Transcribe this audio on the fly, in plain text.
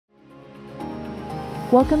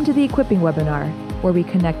Welcome to the Equipping webinar, where we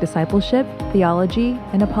connect discipleship, theology,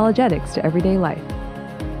 and apologetics to everyday life.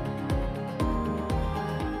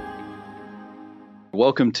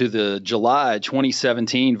 Welcome to the July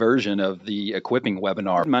 2017 version of the Equipping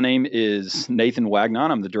webinar. My name is Nathan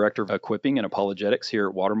Wagnon. I'm the Director of Equipping and Apologetics here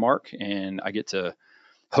at Watermark, and I get to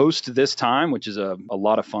host this time, which is a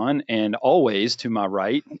lot of fun. And always to my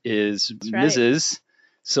right is Mrs.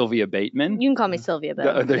 Sylvia Bateman. You can call me Sylvia,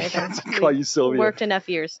 though. Call you Sylvia. Worked enough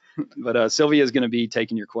years. But Sylvia is going to be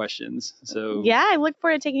taking your questions. So yeah, I look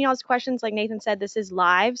forward to taking y'all's questions. Like Nathan said, this is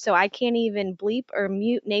live, so I can't even bleep or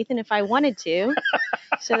mute Nathan if I wanted to.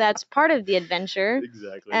 So that's part of the adventure.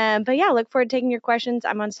 Exactly. But yeah, look forward to taking your questions.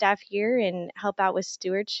 I'm on staff here and help out with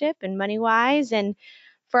stewardship and money-wise. And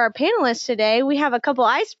for our panelists today, we have a couple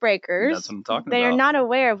icebreakers. That's what I'm talking They about. are not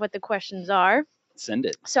aware of what the questions are. Send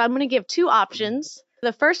it. So I'm going to give two options.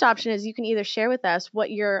 The first option is you can either share with us what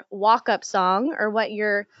your walk-up song or what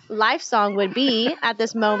your life song would be at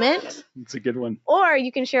this moment. It's a good one. Or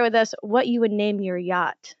you can share with us what you would name your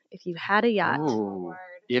yacht if you had a yacht. Ooh.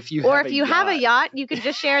 If you Or if you have a yacht, you can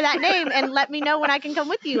just share that name and let me know when I can come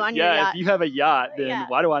with you on your yacht. Yeah, if you have a yacht, then Yeah.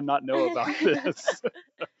 why do I not know about this?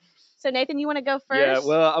 So Nathan, you want to go first? Yeah,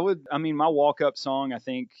 well, my walk-up song, I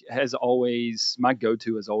think, my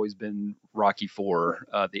go-to has always been Rocky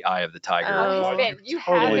IV, The Eye of the Tiger. Oh, you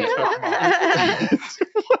totally have it.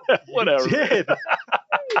 Whatever. You did.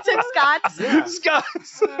 You took Scott's. Yeah.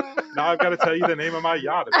 Scott's. Now I've got to tell you the name of my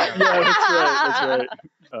yacht. Yeah, that's right.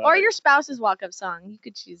 Or your spouse's walk-up song. You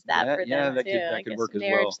could choose that for them, that too. that I could guess work as well.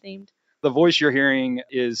 marriage-themed. The voice you're hearing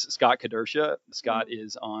is Scott Kedersha. Scott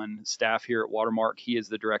is on staff here at Watermark. He is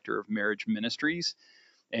the Director of Marriage Ministries.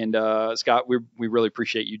 And Scott, we really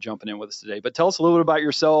appreciate you jumping in with us today. But tell us a little bit about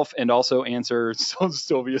yourself and also answer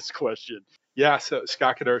Sylvia's question. Yeah, so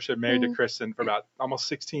Scott Kedersha, married to Kristen for about almost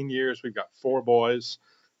 16 years. We've got 4 boys,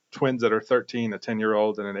 twins that are 13, a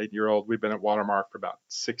 10-year-old and an 8-year-old. We've been at Watermark for about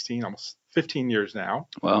 16, almost 15 years now.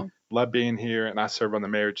 Wow. Love being here, and I serve on the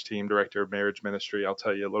marriage team, Director of Marriage Ministry. I'll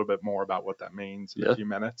tell you a little bit more about what that means in a few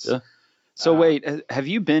minutes. Yeah. So wait, have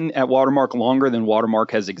you been at Watermark longer than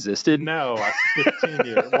Watermark has existed? No, 15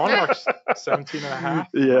 years. Watermark's 17 and a half.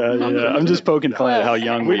 Yeah. I'm just poking fun at how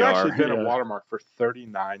young we We've are. actually been at Watermark for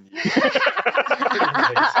 39 years.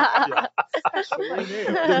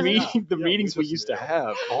 The meetings we used to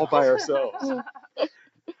have all by ourselves.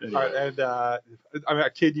 All right, and I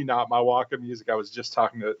kid you not, my walk-up music, I was just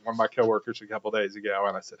talking to one of my coworkers a couple of days ago,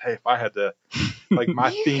 and I said, hey, if I had to,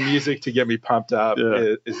 my theme music to get me pumped up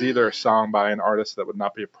is either a song by an artist that would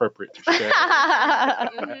not be appropriate to share.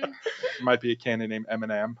 It might be a candidate named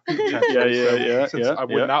Eminem. Since I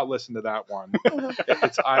would not listen to that one.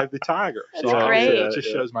 It's Eye of the Tiger. So it just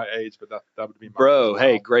shows my age, but that would be my Bro,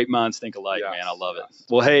 hey, great minds think alike, man. I love it.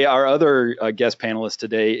 Well, hey, our other guest panelist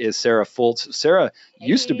today is Sarah Fultz. Sarah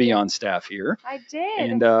used to be on staff here. I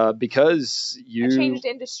did. And because you I changed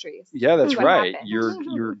industries. Yeah, that's right. Happened.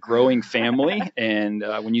 You're growing family, and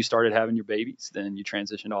when you started having your babies, then you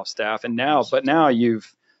transitioned off staff, and now you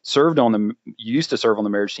used to serve on the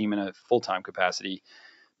marriage team in a full-time capacity,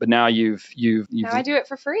 but now you've now I do it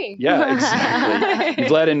for free. Yeah, exactly.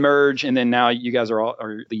 You've led in Merge, and then now you guys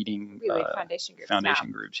are leading we lead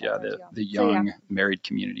foundation groups. Yeah, the young married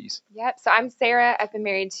communities. Yep. So I'm Sarah. I've been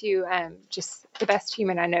married to just the best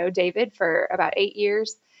human I know, David, for about 8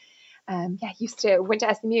 years. Went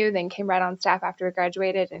to SMU, then came right on staff after I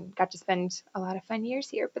graduated, and got to spend a lot of fun years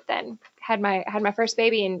here. But then had my first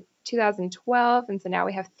baby in 2012, and so now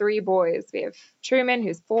we have 3 boys. We have Truman,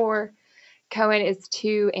 who's 4. Cohen is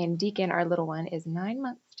 2, and Deacon, our little one, is 9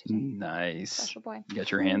 months today. Nice. Special boy. You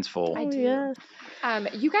got your hands full. I do. Yeah.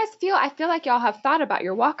 You guys I feel like y'all have thought about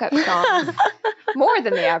your walk-up songs more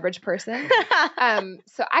than the average person.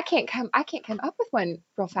 So I can't come up with one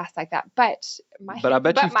real fast like that. But I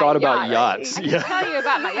bet you've thought about yachts. I can tell you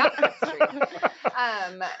about my yacht history.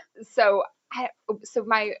 So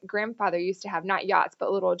my grandfather used to have not yachts,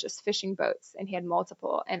 but little just fishing boats, and he had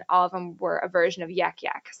multiple, and all of them were a version of Yak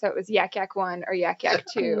Yak. So it was Yak Yak 1 or Yak Yak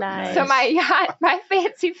 2. Nice. So my yacht, my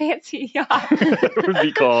fancy yacht could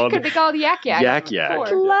be called Yak Yak. Yak Yak.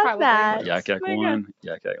 4, Love probably. that. Yak Yak 1,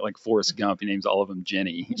 Yak Yak, like Forrest Gump. He names all of them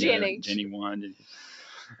Jenny. Jenny. Jenny 1.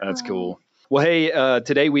 That's cool. Well, hey,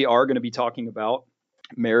 today we are going to be talking about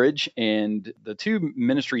marriage, and the 2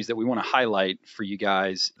 ministries that we want to highlight for you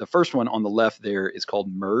guys. The first one on the left there is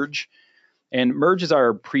called Merge, and Merge is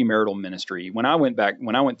our premarital ministry. When I went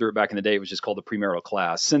through it back in the day, it was just called the premarital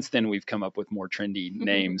class. Since then, we've come up with more trendy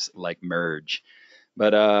names like Merge.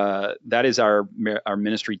 But that is our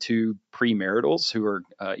ministry to premaritals who are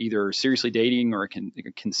either seriously dating or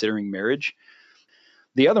considering marriage.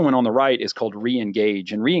 The other one on the right is called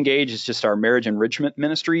Reengage. And Reengage is just our marriage enrichment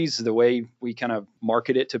ministries. The way we kind of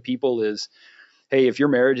market it to people is, hey, if your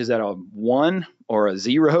marriage is at a 1 or a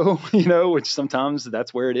 0, which sometimes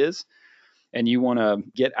that's where it is, and you want to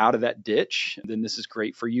get out of that ditch, then this is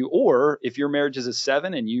great for you. Or if your marriage is a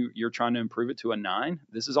 7 and you're trying to improve it to a 9,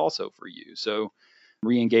 this is also for you. So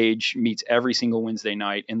Reengage meets every single Wednesday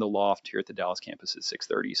night in the loft here at the Dallas campus at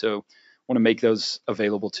 6:30. So I want to make those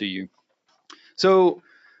available to you. So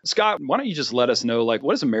Scott, why don't you just let us know, what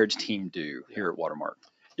does a marriage team do here at Watermark?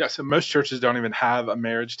 Yeah, so most churches don't even have a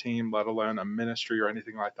marriage team, let alone a ministry or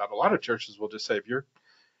anything like that. A lot of churches will just say, if you're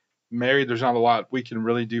married, there's not a lot we can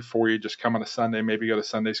really do for you. Just come on a Sunday, maybe go to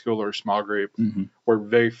Sunday school or a small group. Mm-hmm. We're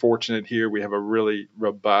very fortunate here. We have a really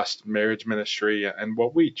robust marriage ministry. And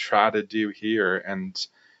what we try to do here and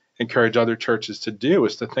encourage other churches to do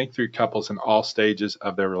is to think through couples in all stages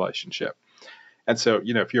of their relationship. And so,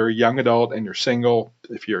 if you're a young adult and you're single,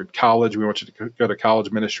 if you're in college, we want you to go to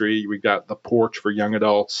college ministry. We've got the porch for young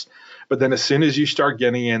adults. But then as soon as you start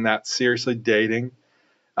getting in that seriously dating,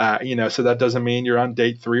 so that doesn't mean you're on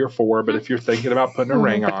date 3 or 4, but if you're thinking about putting a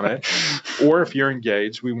ring on it, or if you're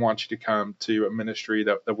engaged, we want you to come to a ministry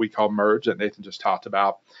that we call Merge that Nathan just talked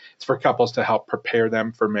about. It's for couples to help prepare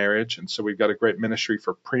them for marriage. And so we've got a great ministry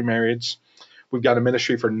for pre-marriage. We've got a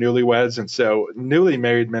ministry for newlyweds. And so newly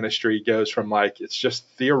married ministry goes from it's just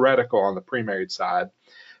theoretical on the pre-married side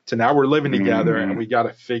to now we're living together and we got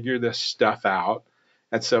to figure this stuff out.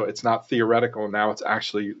 And so it's not theoretical. Now it's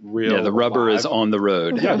actually real. Yeah, the rubber is on the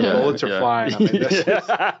road. Yeah, the bullets are flying. I mean,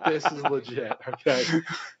 this is legit. Okay.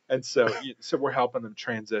 And so we're helping them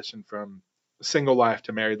transition from single life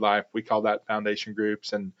to married life. We call that foundation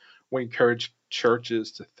groups. And we encourage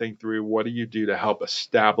churches to think through, what do you do to help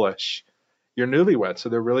establish your newlyweds? So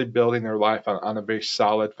they're really building their life on a very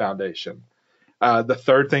solid foundation. The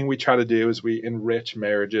third thing we try to do is we enrich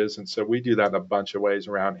marriages. And so we do that in a bunch of ways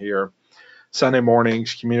around here. Sunday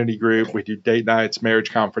mornings, community group, we do date nights,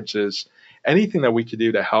 marriage conferences, anything that we could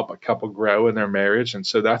do to help a couple grow in their marriage. And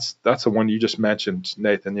so that's the one you just mentioned,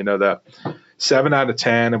 Nathan, that 7 out of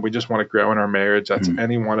 10, and we just want to grow in our marriage. That's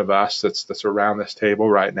any one of us that's around this table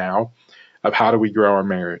right now of how do we grow our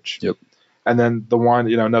marriage. Yep. And then the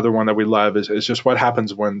one, another one that we love is just what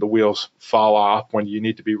happens when the wheels fall off, when you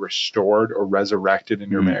need to be restored or resurrected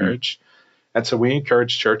in your marriage. And so we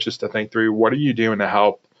encourage churches to think through, what are you doing to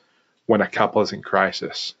help when a couple is in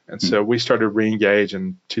crisis? And so we started Reengage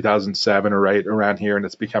in 2007 or 8 around here, and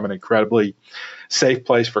it's become an incredibly safe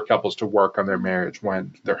place for couples to work on their marriage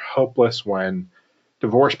when they're hopeless, when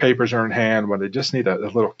divorce papers are in hand, when they just need a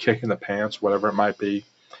little kick in the pants, whatever it might be.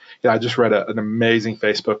 I just read an amazing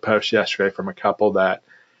Facebook post yesterday from a couple that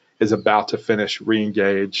is about to finish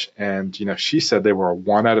Reengage, and she said they were a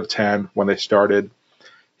 1 out of 10 when they started.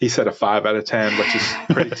 He said a 5 out of 10, which is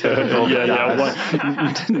pretty typical.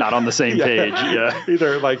 Not on the same page. Yeah,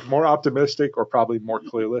 either more optimistic or probably more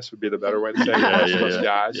clueless would be the better way to say it. Most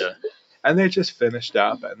guys. Yeah. And they just finished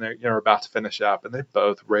up, and they're about to finish up, and they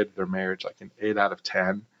both rated their marriage an 8 out of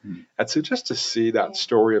 10. And so just to see that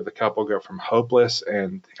story of the couple go from hopeless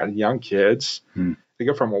and they got young kids, they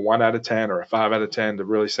go from a 1 out of 10 or a 5 out of 10 to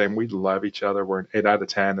really saying we love each other. We're an 8 out of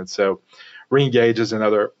 10. And so Reengage is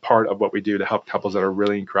another part of what we do to help couples that are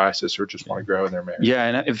really in crisis or just want to grow in their marriage. Yeah,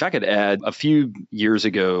 and if I could add, a few years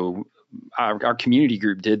ago, our community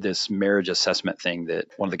group did this marriage assessment thing that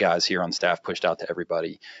one of the guys here on staff pushed out to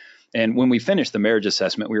everybody. And when we finished the marriage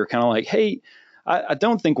assessment, we were kind of like, hey, I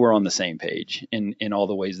don't think we're on the same page in all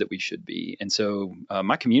the ways that we should be. And so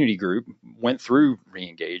my community group went through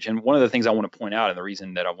Reengage. And one of the things I want to point out, and the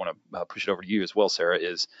reason that I want to push it over to you as well, Sarah,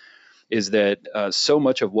 is that so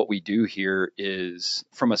much of what we do here is,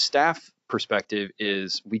 from a staff perspective,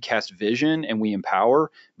 is we cast vision and we empower,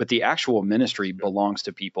 but the actual ministry belongs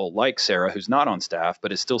to people like Sarah, who's not on staff,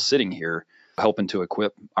 but is still sitting here helping to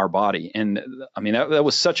equip our body. And I mean, that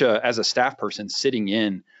was such as a staff person sitting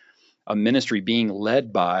in a ministry being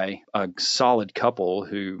led by a solid couple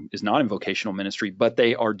who is not in vocational ministry, but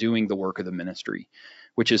they are doing the work of the ministry,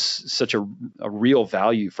 which is such a real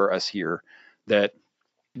value for us here, that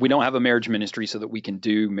we don't have a marriage ministry so that we can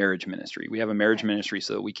do marriage ministry. We have a marriage ministry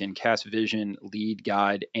so that we can cast vision, lead,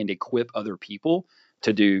 guide, and equip other people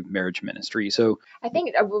to do marriage ministry. So I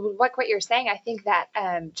think like what you're saying, I think that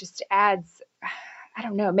just adds, I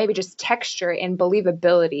don't know, maybe just texture and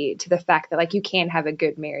believability to the fact that you can have a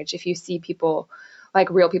good marriage. If you see people,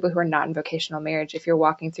 real people who are not in vocational marriage, if you're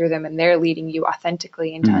walking through them and they're leading you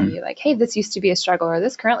authentically and telling you hey, this used to be a struggle, or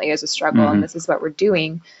this currently is a struggle, and this is what we're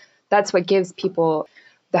doing. That's what gives people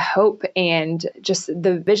the hope and just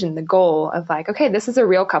the vision, the goal of like, okay, this is a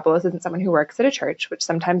real couple. This isn't someone who works at a church, which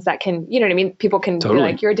sometimes that can, you know what I mean? People can be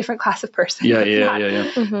like, you're a different class of person. Yeah.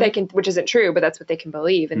 Mm-hmm. They can, which isn't true, but that's what they can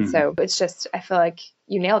believe. And so it's just, I feel like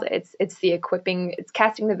you nailed it. It's the equipping, it's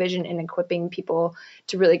casting the vision and equipping people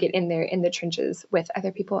to really get in there in the trenches with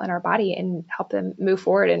other people in our body and help them move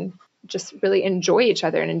forward and just really enjoy each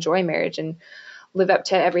other and enjoy marriage and live up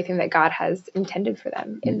to everything that God has intended for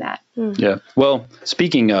them in that. Yeah. Well,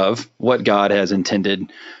 speaking of what God has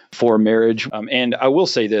intended for marriage, and I will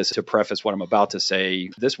say this to preface what I'm about to say,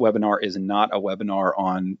 this webinar is not a webinar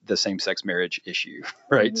on the same-sex marriage issue,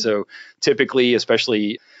 right? So typically,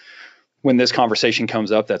 especially when this conversation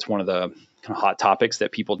comes up, that's one of the kind of hot topics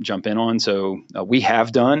that people jump in on. So we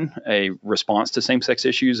have done a response to same-sex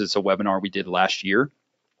issues. It's a webinar we did last year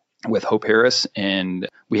with Hope Harris, and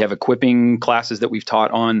we have equipping classes that we've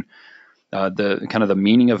taught on the kind of the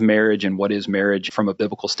meaning of marriage and what is marriage from a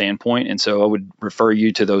biblical standpoint. And so I would refer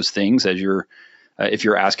you to those things as you're if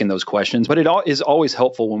you're asking those questions. But it is always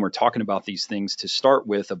helpful when we're talking about these things to start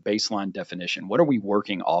with a baseline definition. What are we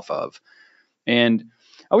working off of? And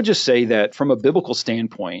I would just say that from a biblical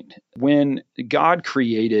standpoint, when God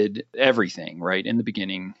created everything, right, in the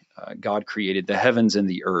beginning, God created the heavens and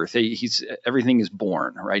the earth. Everything is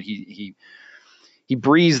born, right? He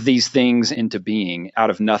breathes these things into being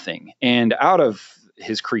out of nothing. And out of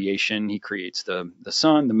his creation, he creates the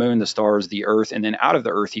sun, the moon, the stars, the earth. And then out of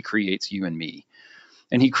the earth, he creates you and me.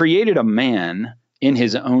 And he created a man in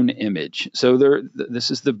his own image. So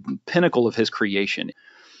this is the pinnacle of his creation.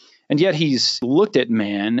 And yet he's looked at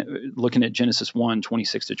man, looking at Genesis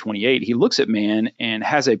 1:26-28, he looks at man and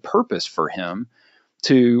has a purpose for him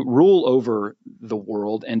to rule over the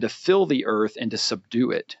world and to fill the earth and to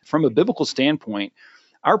subdue it. From a biblical standpoint,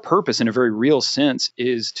 our purpose in a very real sense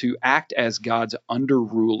is to act as God's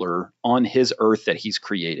under-ruler on his earth that he's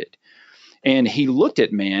created. And he looked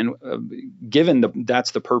at man,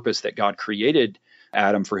 that's the purpose that God created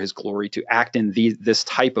Adam for his glory, to act in this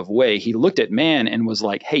type of way. He looked at man and was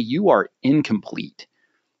like, hey, you are incomplete.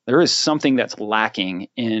 There is something that's lacking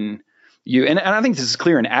in you. And I think this is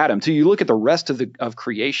clear in Adam too. You look at the rest of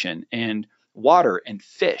creation and water and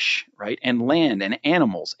fish, right? And land and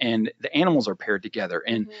animals, and the animals are paired together.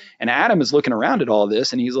 And Adam is looking around at all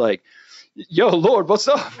this and he's like, yo, Lord, what's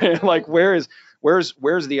up, man? Like, where's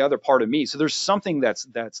the other part of me? So there's something that's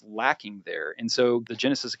lacking there. And so the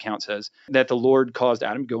Genesis account says that the Lord caused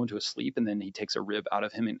Adam to go into a sleep, and then he takes a rib out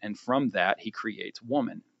of him. And from that, he creates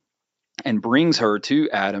woman and brings her to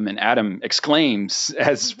Adam. And Adam exclaims,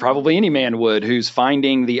 as probably any man would, who's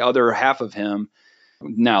finding the other half of him,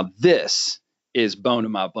 now this is bone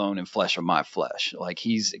of my bone and flesh of my flesh. Like,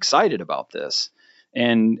 he's excited about this.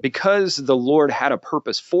 And because the Lord had a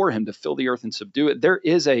purpose for him to fill the earth and subdue it,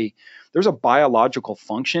 there's a biological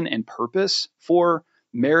function and purpose for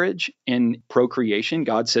marriage and procreation.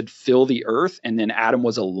 God said, fill the earth, and then Adam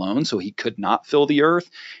was alone, so he could not fill the earth.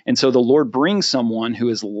 And so the Lord brings someone who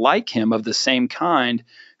is like him, of the same kind,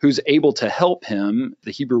 who's able to help him.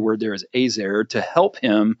 The Hebrew word there is azer, to help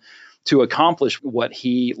him to accomplish what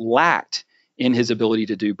he lacked in his ability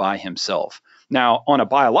to do by himself. Now, on a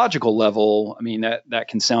biological level, I mean, that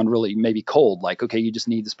can sound really maybe cold, like, okay, you just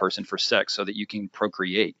need this person for sex so that you can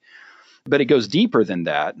procreate. But it goes deeper than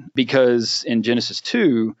that, because in Genesis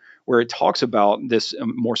 2, where it talks about this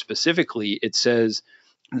more specifically, it says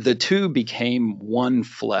the two became one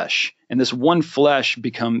flesh. And this one flesh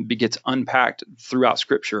gets unpacked throughout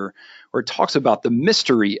Scripture, where it talks about the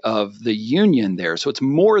mystery of the union there. So it's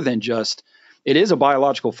more than just, it is a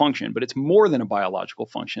biological function, but it's more than a biological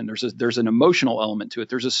function. There's an emotional element to it.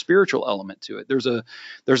 There's a spiritual element to it. There's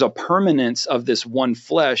a permanence of this one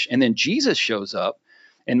flesh. And then Jesus shows up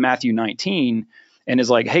in Matthew 19 and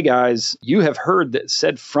is like, hey guys, you have heard that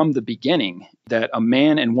said from the beginning that a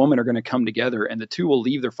man and woman are going to come together and the two will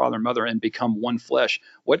leave their father and mother and become one flesh.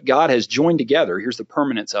 What God has joined together, here's the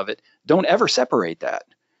permanence of it. Don't ever separate that,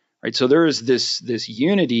 right? So there is this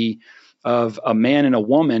unity of a man and a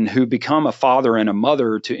woman who become a father and a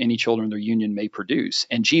mother to any children their union may produce.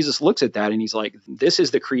 And Jesus looks at that and he's like, this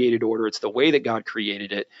is the created order. It's the way that God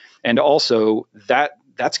created it. And also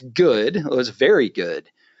that's good. It was very good.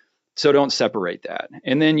 So don't separate that.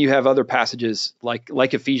 And then you have other passages like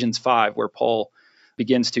Ephesians 5, where Paul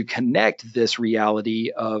begins to connect this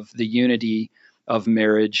reality of the unity of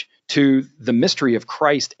marriage to the mystery of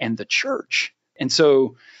Christ and the church. And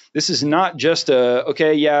so this is not just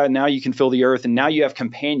okay, yeah, now you can fill the earth and now you have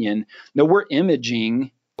companion. No, we're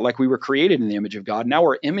imaging like we were created in the image of God. Now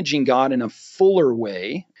we're imaging God in a fuller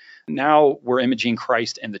way. Now we're imaging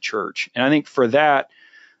Christ and the church. And I think for that,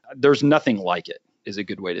 there's nothing like it, is a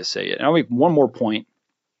good way to say it. And I'll make one more point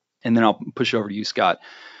and then I'll push it over to you, Scott.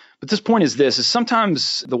 But this point is this, is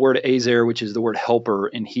sometimes the word azer, which is the word helper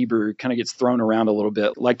in Hebrew, kind of gets thrown around a little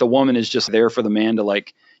bit. Like the woman is just there for the man to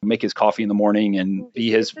like make his coffee in the morning and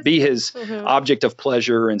be his object of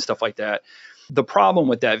pleasure and stuff like that. The problem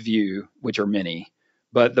with that view, which are many,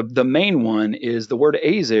 but the main one is the word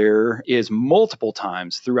azer is multiple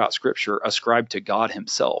times throughout Scripture ascribed to God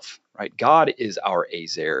himself, right? God is our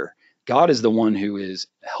azer. God is the one who is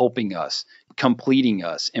helping us, completing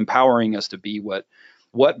us, empowering us to be what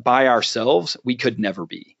by ourselves we could never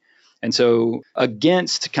be. And so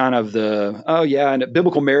against kind of and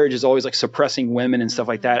biblical marriage is always like suppressing women and stuff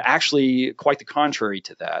like that. Actually, quite the contrary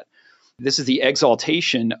to that. This is the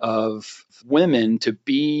exaltation of women to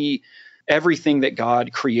be everything that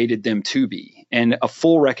God created them to be. And a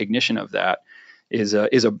full recognition of that is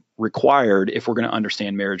required if we're going to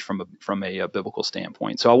understand marriage from a biblical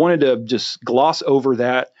standpoint. So I wanted to just gloss over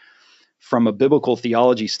that. From a biblical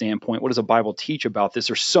theology standpoint, what does the Bible teach about this?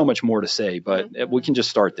 There's so much more to say, but we can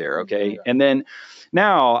just start there, okay? And then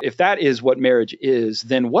now, if that is what marriage is,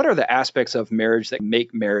 then what are the aspects of marriage that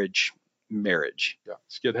make marriage marriage? Yeah,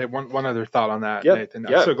 it's good. Hey, one other thought on that, Nathan.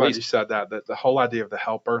 I'm so glad you said that the whole idea of the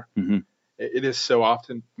helper, it is so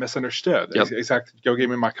often misunderstood. Exactly. Go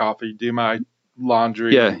get me my coffee, do my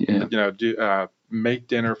laundry, make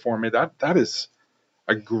dinner for me. That is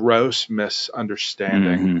a gross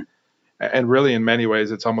misunderstanding. And really, in many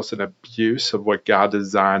ways, it's almost an abuse of what God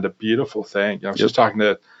designed, a beautiful thing. I was just talking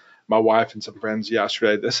to my wife and some friends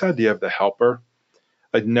yesterday. This idea of the helper,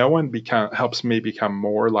 like no one helps me become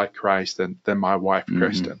more like Christ than my wife,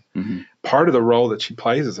 Kristen. Part of the role that she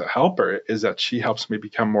plays as a helper is that she helps me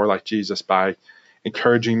become more like Jesus by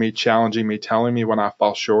encouraging me, challenging me, telling me when I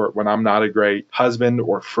fall short, when I'm not a great husband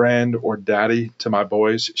or friend or daddy to my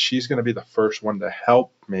boys. She's going to be the first one to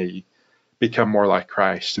help me become more like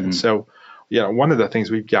Christ. And so, one of the things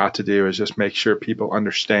we've got to do is just make sure people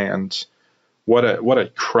understand what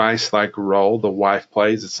a Christ-like role the wife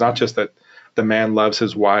plays. It's not just that the man loves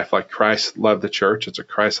his wife like Christ loved the church. It's a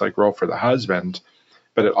Christ-like role for the husband,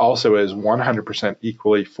 but it also is 100%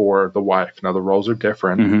 equally for the wife. Now, the roles are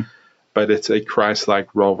different, but it's a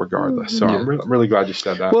Christ-like role regardless. So I'm really glad you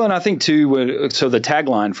said that. Well, and I think too, so the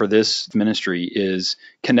tagline for this ministry is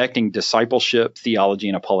connecting discipleship, theology,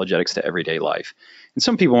 and apologetics to everyday life. And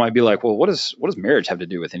some people might be like, well, what does marriage have to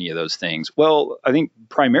do with any of those things? Well, I think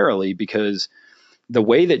primarily because the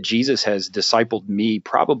way that Jesus has discipled me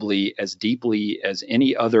probably as deeply as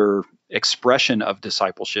any other expression of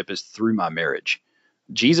discipleship is through my marriage.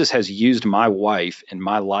 Jesus has used my wife in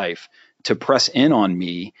my life to press in on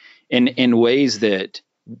me in ways that,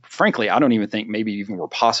 frankly, I don't even think maybe even were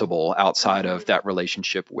possible outside of that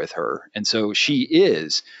relationship with her. And so she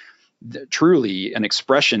is truly an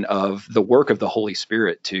expression of the work of the Holy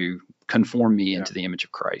Spirit to conform me into the image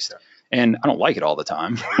of Christ. And I don't like it all the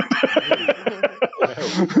time,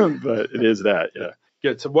 but it is that. Yeah.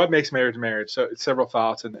 Good. So what makes marriage marriage? So several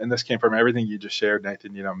thoughts, and this came from everything you just shared,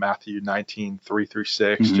 Nathan. Matthew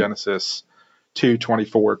 19:3-6, Genesis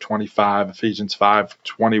 2:24-25, Ephesians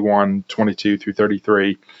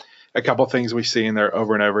 5:21-22-33. A couple of things we see in there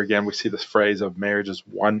over and over again. We see this phrase of marriage as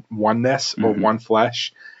oneness or one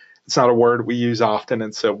flesh. It's not a word we use often.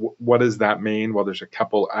 And so what does that mean? Well, there's a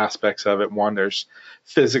couple aspects of it. One, there's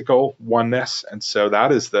physical oneness. And so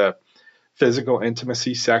that is the physical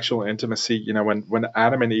intimacy, sexual intimacy. When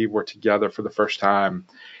Adam and Eve were together for the first time,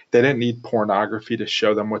 they didn't need pornography to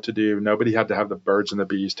show them what to do. Nobody had to have the birds and the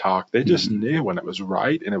bees talk. They just knew when it was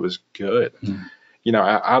right and it was good.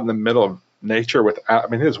 Out in the middle of nature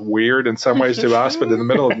it's weird in some ways to us, but in the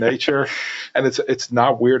middle of nature, and it's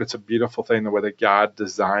not weird. It's a beautiful thing the way that God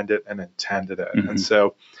designed it and intended it. And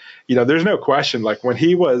so, there's no question, like when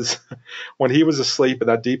he was asleep in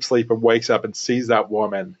that deep sleep and wakes up and sees that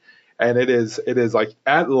woman, and it is like,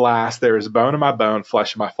 at last there is bone in my bone,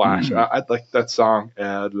 flesh in my flesh. I like that song,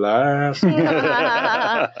 at last.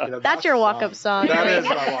 That's your walk-up song. That is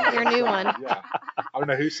my walk-up your new one. Yeah. I don't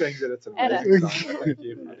know who sings it. It's an amazing song. Thank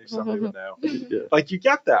you. I knew somebody would know. Like, you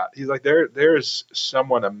get that. He's like, there is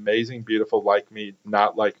someone amazing, beautiful, like me,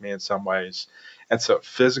 not like me in some ways. And so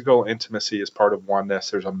physical intimacy is part of oneness.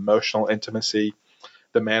 There's emotional intimacy.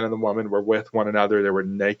 The man and the woman were with one another. They were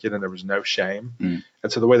naked and there was no shame.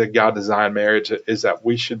 And so the way that God designed marriage is that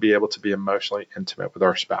we should be able to be emotionally intimate with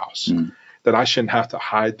our spouse, that I shouldn't have to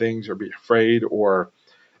hide things or be afraid, or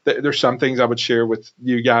there's some things I would share with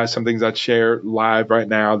you guys, some things I'd share live right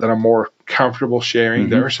now that I'm more comfortable sharing.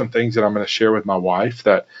 There are some things that I'm going to share with my wife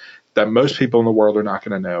that most people in the world are not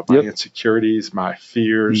going to know. My insecurities, my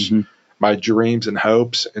fears, my dreams and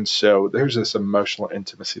hopes. And so there's this emotional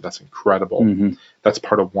intimacy that's incredible. That's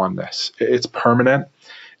part of oneness. It's permanent.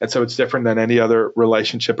 And so it's different than any other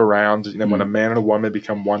relationship around. When a man and a woman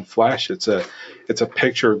become one flesh, it's a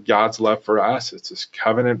picture of God's love for us. It's this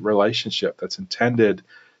covenant relationship that's intended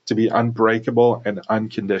to be unbreakable and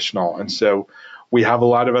unconditional. And so we have a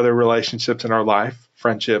lot of other relationships in our life,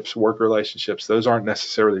 friendships, work relationships. Those aren't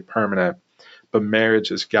necessarily permanent, but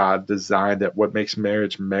marriage is God designed it. What makes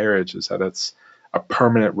marriage is that it's a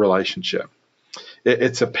permanent relationship.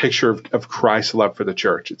 It's a picture of Christ's love for the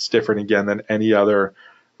church. It's different, again, than any other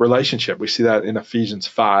relationship. We see that in Ephesians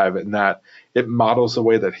 5, and that it models the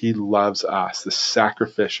way that he loves us, the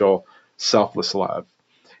sacrificial, selfless love.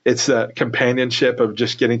 It's the companionship of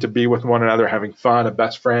just getting to be with one another, having fun, a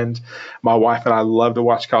best friend. My wife and I love to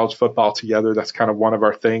watch college football together. That's kind of one of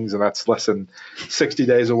our things, and that's less than 60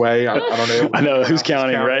 days away. I don't know. I know who's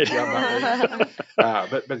counting, right? Yeah,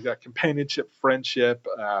 but that companionship, friendship,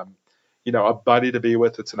 a buddy to be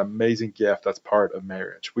with, it's an amazing gift. That's part of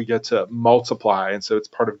marriage. We get to multiply, and so it's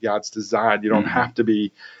part of God's design. You don't have to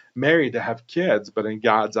be married to have kids, but in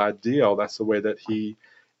God's ideal, that's the way that he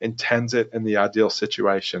intends it in the ideal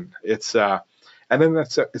situation. It's and then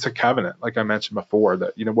it's a covenant, like I mentioned before,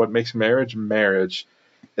 that what makes marriage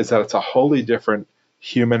is that it's a wholly different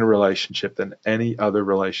human relationship than any other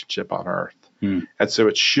relationship on earth. And so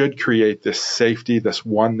it should create this safety, this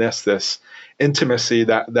oneness, this intimacy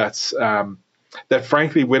that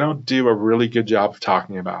frankly we don't do a really good job of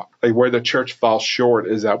talking about. Like, where the church falls short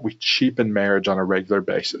is that we cheapen marriage on a regular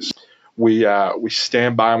basis. We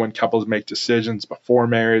stand by when couples make decisions before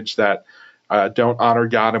marriage that don't honor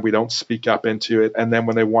God, and we don't speak up into it. And then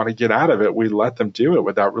when they want to get out of it, we let them do it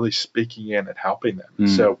without really speaking in and helping them.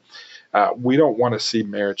 So we don't want to see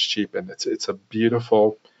marriage cheapened. It's a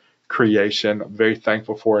beautiful creation. I'm very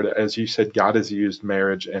thankful for it. As you said, God has used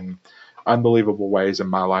marriage in unbelievable ways in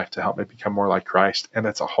my life to help me become more like Christ. And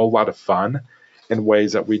it's a whole lot of fun in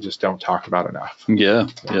ways that we just don't talk about enough.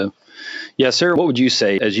 Yeah, Sarah, what would you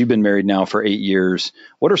say, as you've been married now for 8 years,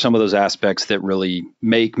 what are some of those aspects that really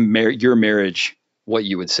make your marriage what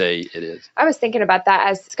you would say it is? I was thinking about that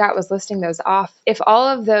as Scott was listing those off. If all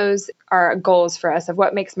of those are goals for us of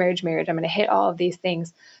what makes marriage, I'm going to hit all of these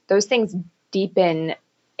things. Those things deepen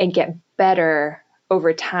and get better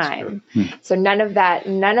over time. So none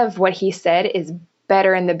of what he said is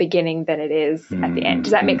better in the beginning than it is at the end.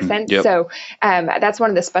 Does that make sense? Yep. So that's one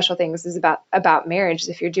of the special things is about marriage is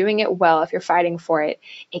if you're doing it well, if you're fighting for it,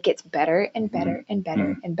 it gets better and better and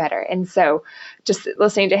better and better. And so just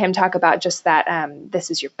listening to him talk about just that, this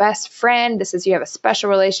is your best friend, you have a special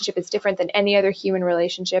relationship. It's different than any other human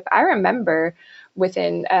relationship. I remember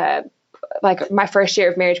within like my first year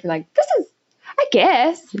of marriage being like, this is, I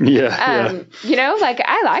guess,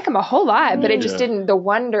 I like him a whole lot, but it just didn't, the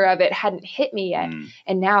wonder of it hadn't hit me yet.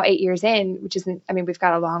 And now 8 years in, which isn't, we've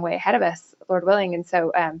got a long way ahead of us, Lord willing. And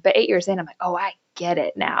so, but 8 years in, I'm like, oh, I get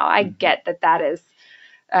it now. I get that is,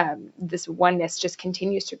 this oneness just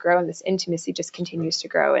continues to grow and this intimacy just continues to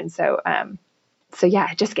grow. And so,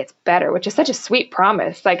 it just gets better, which is such a sweet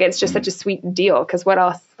promise. Like, it's just such a sweet deal. Because what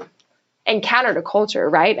else? And counter to culture,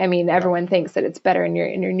 right? Everyone thinks that it's better in your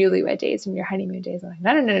newlywed days and your honeymoon days. I'm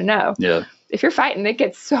like, no. Yeah. If you're fighting, it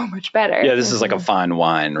gets so much better. Yeah, this is like a fine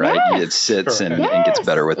wine, right? Yes. It sits and gets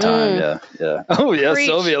better with time. Yeah. Oh, yeah, Preach.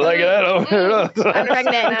 Sylvia, like that. I'm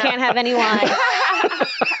pregnant and can't have any wine.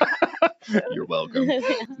 You're welcome.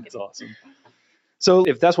 It's awesome. So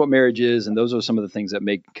if that's what marriage is, and those are some of the things that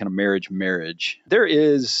make kind of marriage, there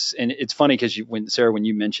is, and it's funny because Sarah, when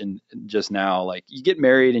you mentioned just now, like you get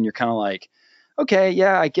married and you're kind of like, okay,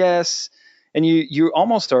 yeah, I guess. And you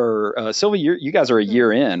almost are, Sylvia, you guys are a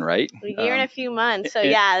year in, right? A year and a few months. So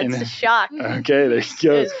it's a shock. Okay, there you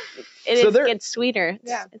go. It gets sweeter.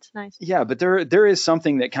 It's nice. Yeah, but there is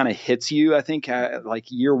something that kind of hits you, I think,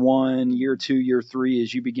 like year 1, year 2, year 3,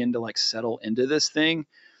 as you begin to like settle into this thing.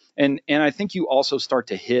 And I think you also start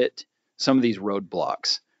to hit some of these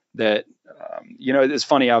roadblocks that, it's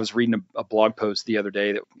funny. I was reading a blog post the other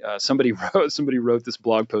day that somebody wrote this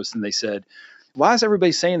blog post and they said, why is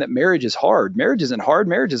everybody saying that marriage is hard? Marriage isn't hard.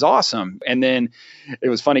 Marriage is awesome. And then it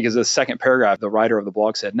was funny because the second paragraph, the writer of the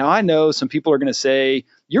blog said, now I know some people are going to say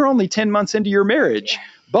you're only 10 months into your marriage,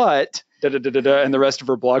 but and the rest of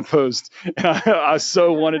her blog post. I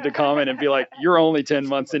so wanted to comment and be like, you're only 10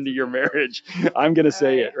 months into your marriage. I'm going to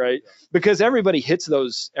say it, right? Because everybody hits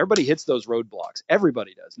those roadblocks.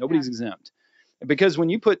 Everybody does. Nobody's exempt. Because when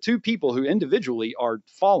you put two people who individually are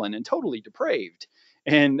fallen and totally depraved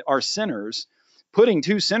and are sinners, putting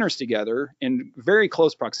two sinners together in very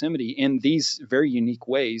close proximity in these very unique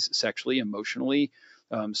ways, sexually, emotionally,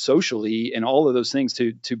 socially, and all of those things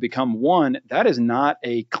to become one, that is not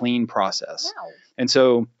a clean process. No. And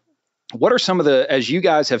so what are some of the, as you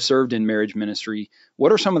guys have served in marriage ministry,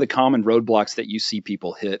 what are some of the common roadblocks that you see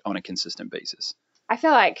people hit on a consistent basis? I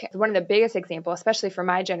feel like one of the biggest examples, especially for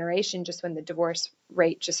my generation, just when the divorce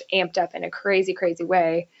rate just amped up in a crazy, crazy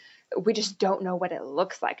way, we just don't know what it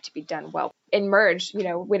looks like to be done well. In Merge,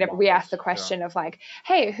 whenever we ask the question of like,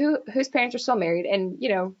 hey, whose parents are still married? And,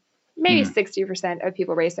 maybe 60% of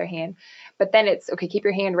people raise their hand. But then it's, okay, keep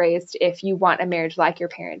your hand raised if you want a marriage like your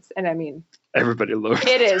parents. And I mean, everybody looks.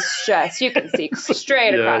 It is just, you can see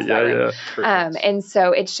straight across that room. And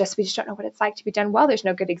so it's just, we just don't know what it's like to be done well. There's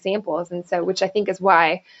no good examples. And so, which I think is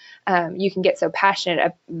why you can get so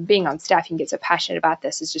passionate being on staff. You can get so passionate about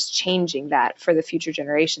this, is just changing that for the future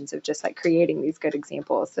generations of just like creating these good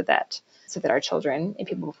examples so that our children and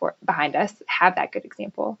people behind us have that good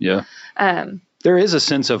example. Yeah. There is a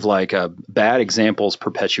sense of like bad examples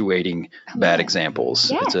perpetuating bad examples.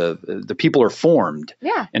 Yes. The people are formed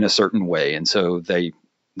in a certain way, and so they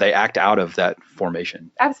act out of that formation.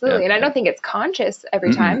 Absolutely, and I don't think it's conscious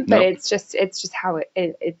every time, but it's just how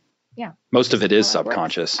it. Most of it is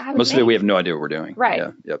subconscious. Most of it we have no idea what we're doing. Right.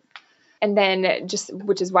 Yeah. Yep. And then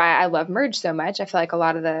which is why I love Merge so much. I feel like a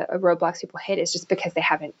lot of the roadblocks people hit is just because they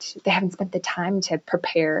haven't spent the time to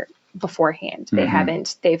prepare beforehand.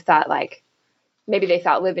 They've thought like, maybe they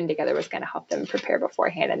thought living together was going to help them prepare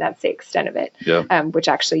beforehand, and that's the extent of it. Yeah. Which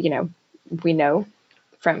actually, we know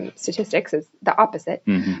from statistics is the opposite.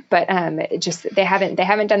 But just they haven't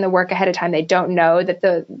done the work ahead of time. They don't know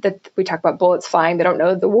that we talk about bullets flying. They don't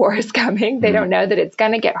know the war is coming. They don't know that it's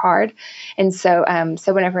going to get hard, and so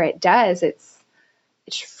whenever it does, it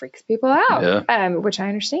freaks people out, which I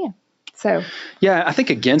understand. So yeah, I think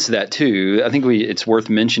against that too. I think it's worth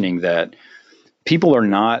mentioning that people are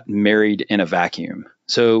not married in a vacuum.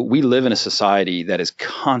 So we live in a society that is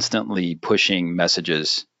constantly pushing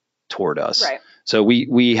messages toward us. Right. So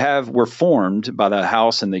we're formed by the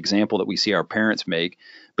house and the example that we see our parents make,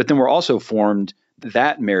 but then we're also formed,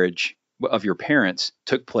 that marriage of your parents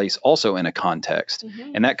took place also in a context.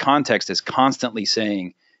 And that context is constantly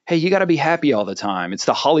saying, hey, you got to be happy all the time. It's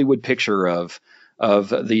the Hollywood picture of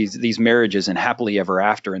these marriages and happily ever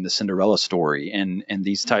after in the Cinderella story and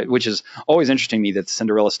these type, which is always interesting to me that the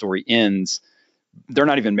Cinderella story ends. They're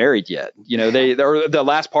not even married yet. The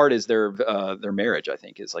last part is their marriage, I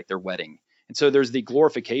think, is like their wedding. And so there's the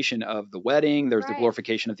glorification of the wedding. There's the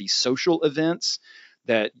glorification of these social events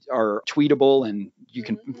that are tweetable and you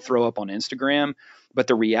can throw up on Instagram. But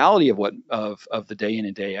the reality of the day in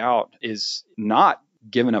and day out is not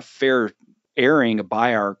given a fair airing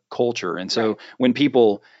by our culture. And so when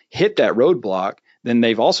people hit that roadblock, then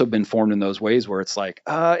they've also been formed in those ways where it's like,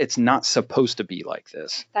 it's not supposed to be like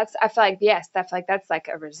this. I feel like, that's like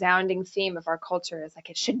a resounding theme of our culture, is like,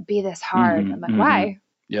 it shouldn't be this hard. I'm like, why?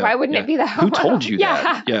 Yeah. Why wouldn't it be that hard? Who told you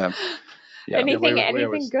that? Yeah.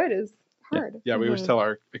 Anything good is hard. Yeah, we always tell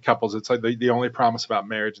our couples, it's like the only promise about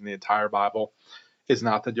marriage in the entire Bible is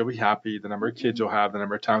not that you'll be happy, the number of kids you'll have, the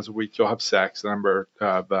number of times a week you'll have sex, the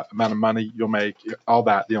amount of money you'll make, all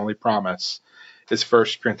that. The only promise is 1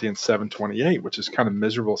 Corinthians 7:28, which is kind of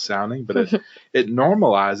miserable sounding, but it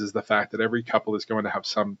normalizes the fact that every couple is going to have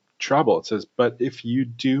some trouble. It says, but if you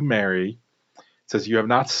do marry, it says you have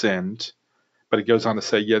not sinned, but it goes on to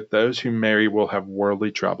say, yet those who marry will have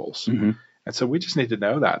worldly troubles. And so we just need to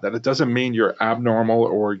know that it doesn't mean you're abnormal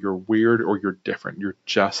or you're weird or you're different. You're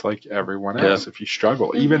just like everyone else if you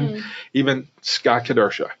struggle. Even Scott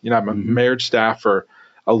Kedersha, I'm a marriage staff for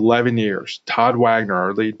 11 years. Todd Wagner,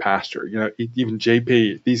 our lead pastor, even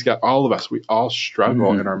JP, these guys, all of us, we all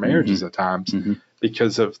struggle in our marriages at times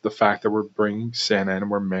because of the fact that we're bringing sin in and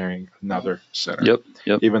we're marrying another sinner.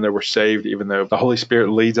 Yep. Even though we're saved, even though the Holy Spirit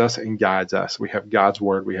leads us and guides us, we have God's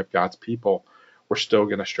word, we have God's people, we're still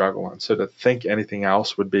going to struggle. And so to think anything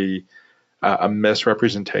else would be a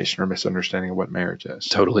misrepresentation or misunderstanding of what marriage is.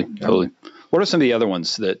 Totally. What are some of the other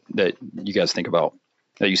ones that you guys think about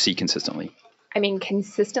that you see consistently? I mean,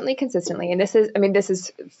 consistently. And this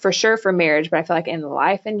is for sure for marriage, but I feel like in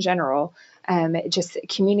life in general, just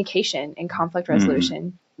communication and conflict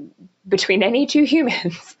resolution between any two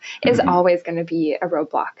humans is always going to be a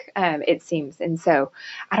roadblock, it seems. And so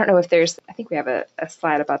I don't know if I think we have a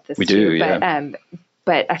slide about this too,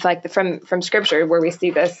 but I feel like from scripture where we see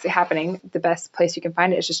this happening, the best place you can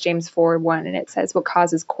find it is just James 4:1. And it says, what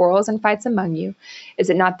causes quarrels and fights among you? Is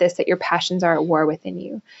it not this, that your passions are at war within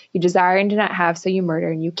you? You desire and do not have, so you murder,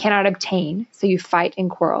 and you cannot obtain, so you fight and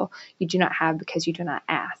quarrel. You do not have because you do not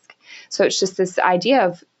ask. So it's just this idea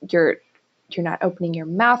of you're not opening your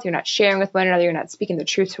mouth, you're not sharing with one another, you're not speaking the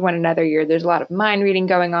truth to one another, there's a lot of mind reading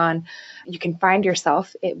going on. You can find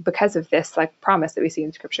yourself, because of this like promise that we see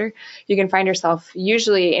in scripture, you can find yourself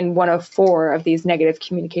usually in one of 4 of these negative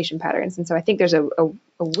communication patterns. And so I think there's a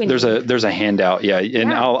win. There's a handout. Yeah.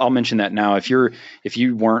 And I'll mention that now. If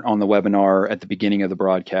you weren't on the webinar at the beginning of the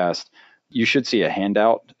broadcast, you should see a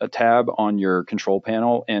handout, a tab on your control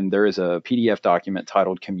panel, and there is a PDF document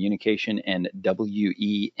titled Communication and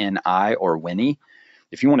WENI or Winnie.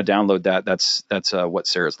 If you want to download that, that's what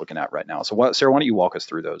Sarah's looking at right now. So Sarah, why don't you walk us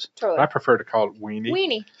through those? Totally. I prefer to call it weenie.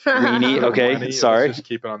 Weenie. Okay. Weenie. Sorry. Let's just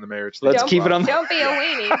keep it on the marriage. Let's keep it on. Don't be a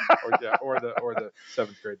weenie. or the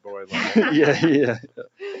 7th grade boy level. Yeah.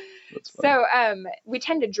 So we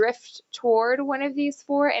tend to drift toward one of these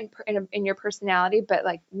 4 in your personality, but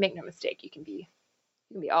like make no mistake, you can be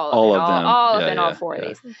all of them, all 4 of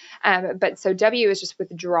these. But so W is just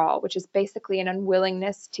withdrawal, which is basically an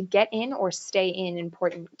unwillingness to get in or stay in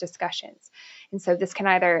important discussions. And so this can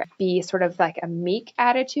either be sort of like a meek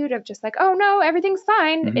attitude of just like, oh no, everything's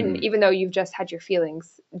fine. Mm-hmm. And even though you've just had your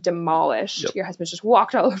feelings demolished, your husband's just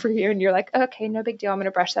walked all over you and you're like, okay, no big deal. I'm going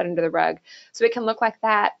to brush that under the rug. So it can look like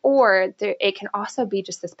that. Or it can also be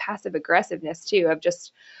just this passive aggressiveness too, of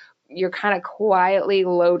just, you're kind of quietly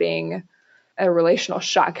loading a relational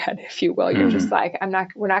shotgun, if you will. You're just like,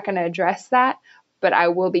 we're not going to address that, but I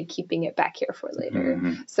will be keeping it back here for later.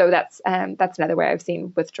 Mm-hmm. So that's another way I've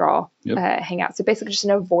seen withdrawal hang out. So basically just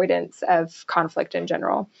an avoidance of conflict in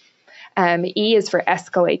general. E is for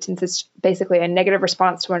escalate, and it's basically a negative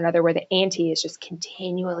response to one another where the ante is just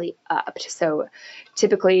continually upped. So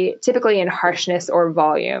typically in harshness or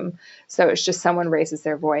volume. So it's just someone raises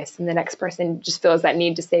their voice and the next person just feels that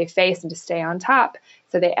need to save face and to stay on top.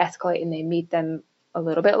 So they escalate and they meet them a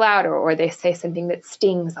little bit louder, or they say something that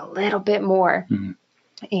stings a little bit more. Mm-hmm.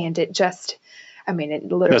 And it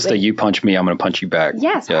literally. That's the you punch me, I'm going to punch you back.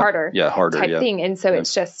 Yes, harder. Yeah, harder. Type thing. And so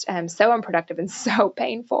it's just so unproductive and so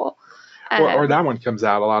painful. Or that one comes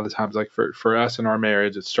out a lot of times, like for us in our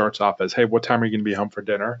marriage, it starts off as, hey, what time are you going to be home for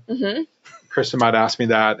dinner? Mm-hmm. Kristen might ask me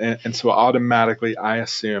that. And so automatically I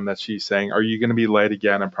assume that she's saying, are you going to be late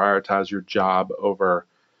again and prioritize your job over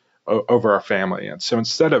our family? And so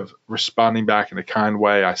instead of responding back in a kind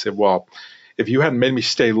way, I said, well, if you hadn't made me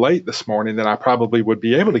stay late this morning, then I probably would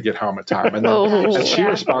be able to get home at time. And then and she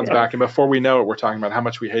responds back, and before we know it, we're talking about how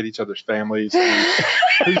much we hate each other's families and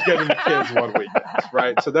who's getting the kids one weekend,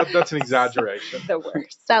 right? So that's an exaggeration. The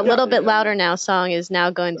worst. That little bit louder now song is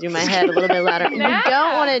now going through my head a little bit louder. You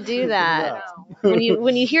don't want to do that. No.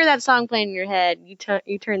 When you hear that song playing in your head,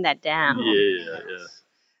 you turn that down. Yeah.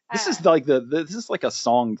 This is like a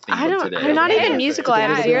song theme of today. I'm not even musical. I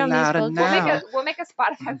have zero musical. We'll make a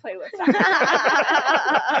Spotify playlist.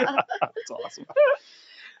 That's awesome.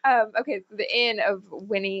 Okay, so the N of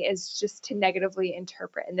Winnie is just to negatively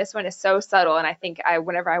interpret, and this one is so subtle. And I think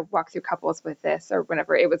whenever I walk through couples with this, or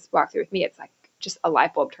whenever it was walked through with me, it's like just a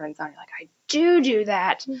light bulb turns on. You're like, I do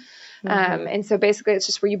that. Mm-hmm. And so basically, it's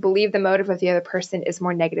just where you believe the motive of the other person is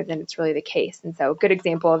more negative than it's really the case. And so a good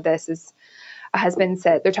example of this is, a husband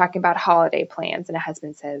said, they're talking about holiday plans, and a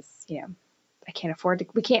husband says, I don't think we can afford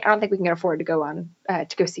to go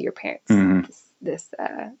to go see your parents this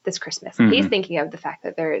Christmas. Mm-hmm. He's thinking of the fact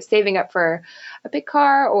that they're saving up for a big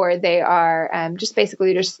car, or they are just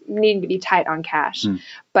needing to be tight on cash. Mm-hmm.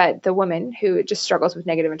 But the woman who just struggles with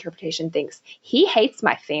negative interpretation thinks, he hates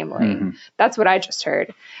my family. Mm-hmm. That's what I just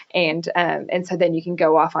heard. And so then you can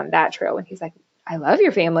go off on that trail when he's like, I love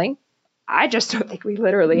your family. I just don't think we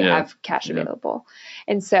literally have cash available.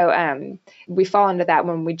 And so we fall into that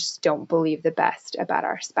when we just don't believe the best about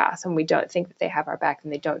our spouse, and we don't think that they have our back,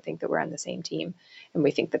 and they don't think that we're on the same team. And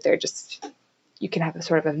we think that you can have a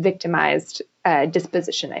sort of a victimized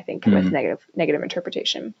disposition, I think, with negative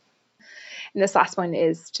interpretation. And this last one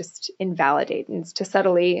is just invalidate, and it's just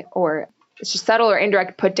subtle or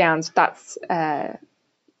indirect put downs thoughts.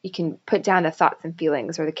 You can put down the thoughts and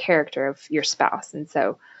feelings or the character of your spouse. And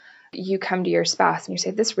so you come to your spouse and you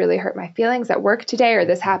say, this really hurt my feelings at work today, or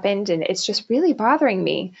this happened and it's just really bothering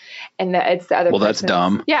me. And it's the other person. Well, that's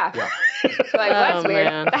dumb. Yeah. So like, that's weird.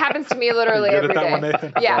 Man. That happens to me literally every day. One,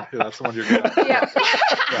 Nathan? Yeah. That's the one you're good at.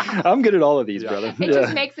 Yeah. I'm good at all of these, brother. It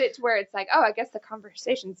just makes it to where it's like, oh, I guess the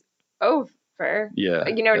conversation's over. Yeah.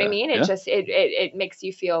 You know what I mean? It just, it makes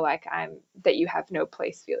you feel like that you have no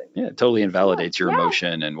place feeling. Yeah. It totally invalidates your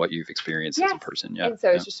emotion and what you've experienced as a person. Yeah. And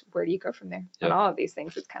so it's just, where do you go from there? On all of these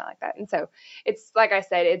things, it's kind of like that. And so it's, like I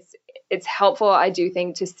said, it's helpful, I do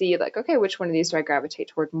think, to see like, okay, which one of these do I gravitate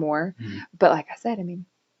toward more? Mm-hmm. But like I said, I mean,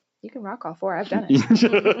 you can rock all 4. I've done it.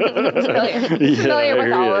 Familiar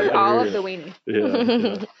with all of the weenie.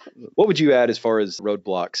 Yeah. What would you add as far as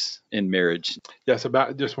roadblocks in marriage? Yes,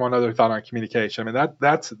 about just one other thought on communication. I mean,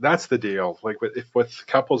 that's the deal. Like with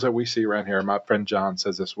couples that we see around here, my friend John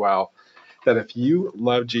says as well, that if you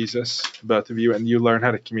love Jesus, both of you, and you learn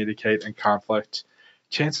how to communicate in conflict,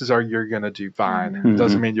 chances are you're going to do fine. Mm-hmm. It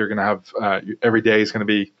doesn't mean you're going to have every day is going to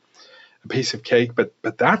be a piece of cake, but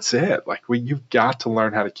that's it. Like you've got to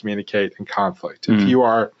learn how to communicate in conflict. If you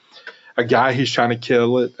are a guy who's trying to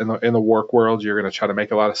kill it in the work world, you're going to try to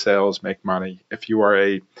make a lot of sales, make money. If you are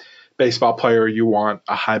a baseball player, you want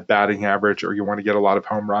a high batting average, or you want to get a lot of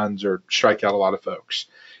home runs or strike out a lot of folks.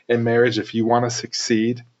 In marriage, if you want to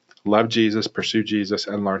succeed, love Jesus, pursue Jesus,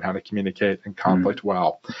 and learn how to communicate in conflict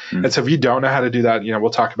well. And so if you don't know how to do that,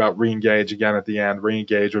 we'll talk about re-engage again at the end.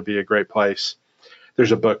 Re-engage would be a great place.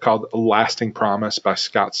 There's a book called A Lasting Promise by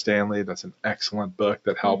Scott Stanley. That's an excellent book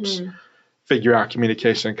that helps figure out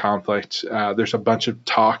communication and conflict. There's a bunch of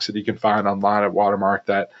talks that you can find online at Watermark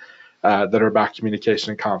that are about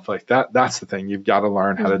communication and conflict. That's the thing. You've got to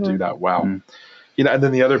learn how to do that well. And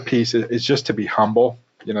then the other piece is just to be humble.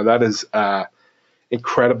 That is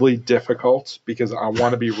incredibly difficult because I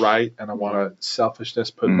want to be right and I want to selfishness,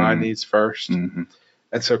 put my needs first. And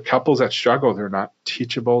so couples that struggle, they're not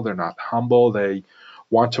teachable, they're not humble, they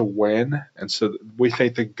want to win. And so we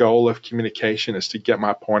think the goal of communication is to get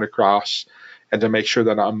my point across and to make sure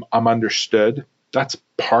that I'm understood. That's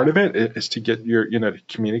part of it, is to get to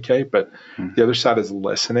communicate. But the other side is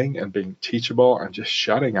listening and being teachable and just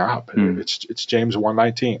shutting up. It's James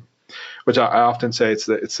 1:19, which I often say it's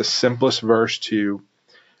the simplest verse to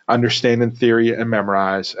understand in theory and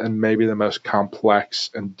memorize, and maybe the most complex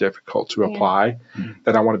and difficult to apply.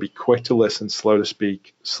 That I want to be quick to listen, slow to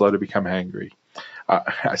speak, slow to become angry.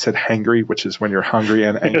 I said hangry, which is when you're hungry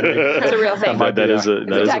and angry. That's a real thing. That is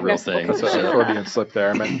a real thing. That's a Freudian slip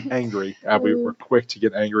there. I meant angry. We're quick to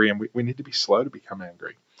get angry, and we need to be slow to become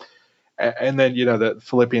angry. And then, the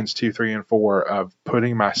Philippians 2, 3, and 4 of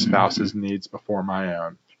putting my spouse's needs before my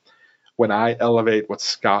own. When I elevate what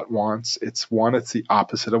Scott wants, it's the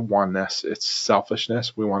opposite of oneness. It's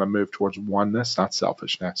selfishness. We want to move towards oneness, not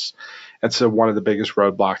selfishness. And so one of the biggest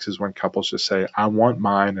roadblocks is when couples just say, I want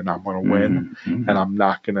mine and I'm going to win, and I'm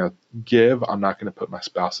not going to give. I'm not going to put my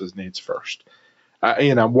spouse's needs first.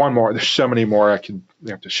 One more. There's so many more. You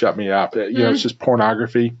have to shut me up. It's just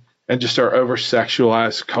pornography and just our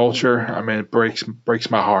over-sexualized culture. I mean, it breaks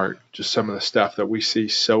my heart. Just some of the stuff that we see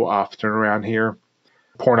so often around here.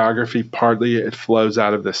 Pornography, partly it flows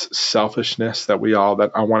out of this selfishness that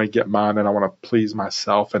I want to get mine and I want to please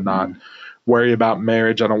myself and not worry about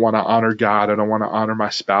marriage. I don't want to honor God. I don't want to honor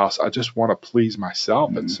my spouse. I just want to please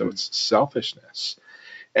myself. And so it's selfishness.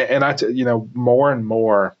 And more and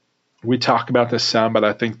more we talk about this some, but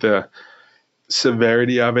I think the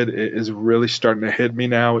severity of it is really starting to hit me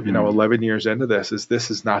now, 11 years into this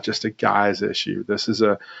is not just a guy's issue. This is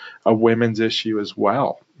a women's issue as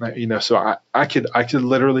well. So I could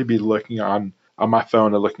literally be looking on my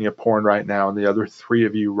phone and looking at porn right now, and the other three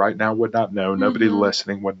of you right now would not know. Nobody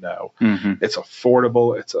listening would know. It's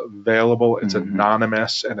affordable, it's available, it's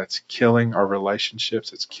anonymous, and it's killing our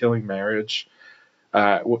relationships. It's killing marriage.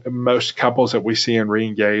 Most couples that we see in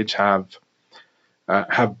Reengage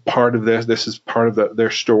have part of this. This is part of their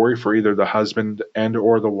story for either the husband and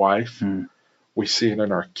or the wife. We see it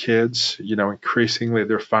in our kids. Increasingly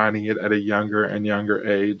they're finding it at a younger and younger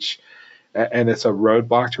age. And it's a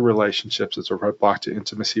roadblock to relationships. It's a roadblock to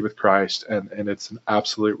intimacy with Christ. And it's an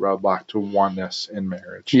absolute roadblock to oneness in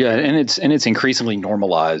marriage. Yeah, and it's increasingly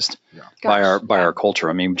normalized by our culture.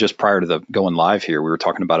 I mean, just prior to the going live here, we were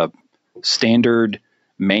talking about a standard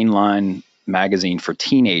mainline magazine for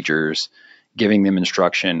teenagers, giving them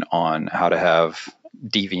instruction on how to have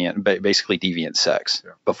deviant sex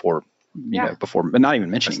before, but not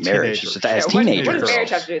even mentioning marriage, just as teenagers. What does marriage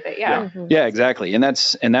have to do with it? Yeah, exactly. And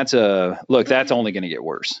that's that's only going to get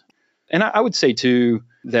worse. And I would say too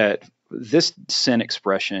that this sin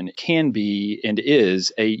expression can be and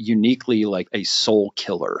is a uniquely like a soul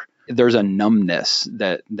killer. There's a numbness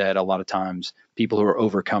that a lot of times people who are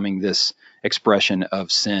overcoming this expression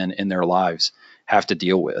of sin in their lives have to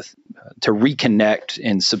deal with to reconnect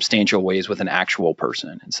in substantial ways with an actual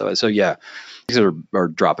person. And so yeah, these are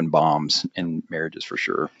dropping bombs in marriages for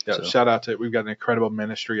sure. Yeah, so. Shout out to we've got an incredible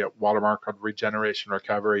ministry at Watermark called Regeneration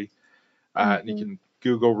Recovery. You can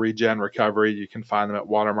Google Regen Recovery. You can find them at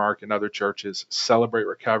Watermark and other churches. Celebrate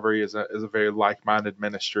Recovery is a very like-minded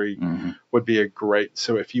ministry. Would be a great.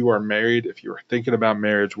 So if you are married, if you are thinking about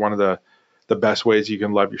marriage, one of the best ways you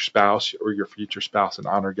can love your spouse or your future spouse and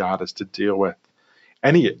honor God is to deal with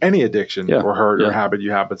any addiction or hurt or habit you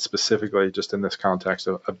have, but specifically just in this context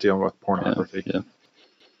of dealing with pornography.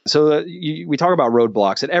 So we talk about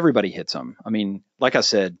roadblocks, and everybody hits them. I mean, like I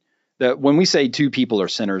said, that when we say two people are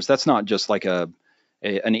sinners, that's not just like an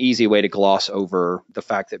easy way to gloss over the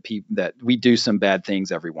fact that that we do some bad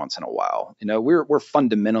things every once in a while. You know, we're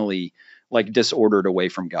fundamentally like disordered away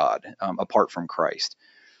from God, apart from Christ.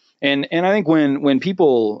 And I think when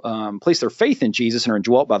people place their faith in Jesus and are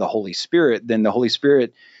indwelt by the Holy Spirit, then the Holy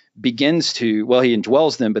Spirit begins to, well, he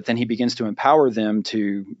indwells them, but then he begins to empower them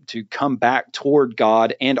to come back toward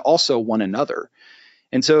God and also one another.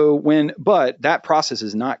 And so but that process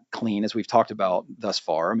is not clean, as we've talked about thus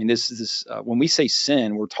far. I mean, this is when we say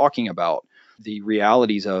sin, we're talking about the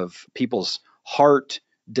realities of people's heart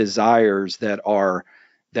desires that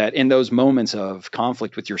in those moments of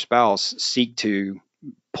conflict with your spouse seek to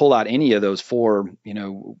pull out any of those four,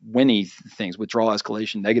 Winnie things: withdrawal,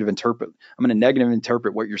 escalation, negative interpret. I'm going to negative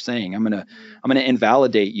interpret what you're saying. I'm going to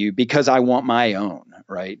invalidate you because I want my own,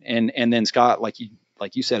 right? And then Scott, like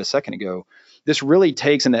you said a second ago, this really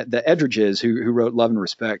takes, and the Edridges who wrote Love and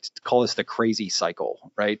Respect call this the crazy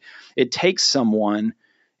cycle, right? It takes someone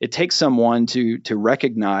to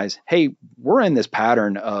recognize, hey, we're in this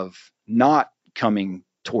pattern of not coming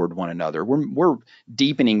toward one another. We're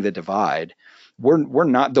deepening the divide. We're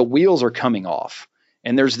not, the wheels are coming off,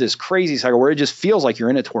 and there's this crazy cycle where it just feels like you're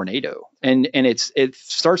in a tornado, and it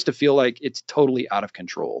starts to feel like it's totally out of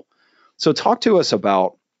control. So talk to us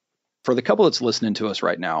about, for the couple that's listening to us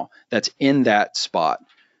right now, that's in that spot,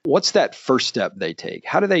 what's that first step they take?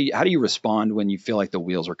 How do you respond when you feel like the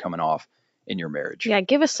wheels are coming off in your marriage? Yeah,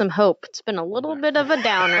 give us some hope. It's been a little bit of a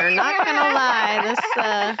downer, not gonna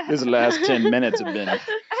lie. This last 10 minutes have been.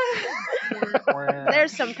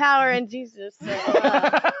 There's some power in Jesus. So,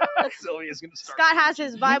 Sylvia's gonna start. Scott has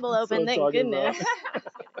his Bible open, thank goodness.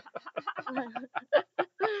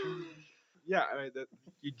 Yeah, I mean,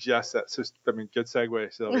 you just said, so, I mean, good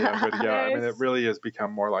segue, Sylvia. I'm good to go. I mean, it really has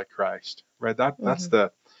become more like Christ, right? That's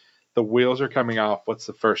the wheels are coming off. What's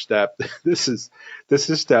the first step? This is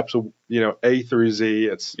steps, A through Z.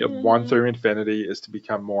 It's 1 through infinity is to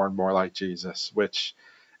become more and more like Jesus, which,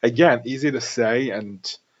 again, easy to say and,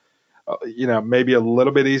 maybe a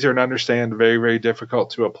little bit easier to understand, very, very difficult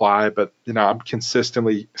to apply. But, I'm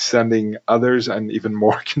consistently sending others and even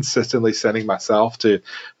more consistently sending myself to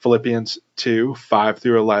Philippians 2, 5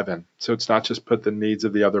 through 11. So it's not just put the needs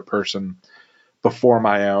of the other person before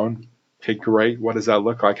my own. Okay, great. What does that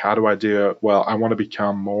look like? How do I do it? Well, I want to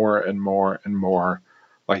become more and more and more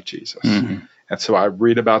like Jesus. Mm-hmm. And so I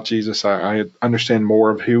read about Jesus. I understand more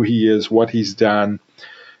of who he is, what he's done.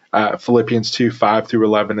 Philippians 2, 5 through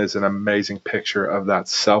 11 is an amazing picture of that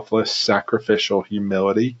selfless, sacrificial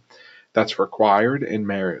humility that's required in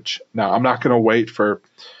marriage. Now, I'm not going to wait for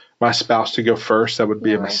my spouse to go first. That would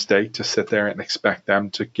be a mistake to sit there and expect them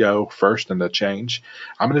to go first and to change.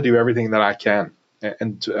 I'm going to do everything that I can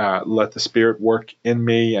and let the Spirit work in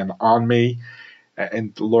me and on me.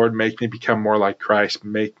 And Lord, make me become more like Christ.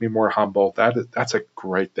 Make me more humble. That's a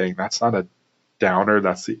great thing. That's not a downer.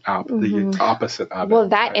 That's the opposite of it. Well,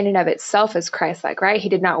 that in and of itself is Christ-like, right? He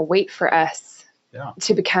did not wait for us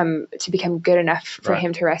to become good enough for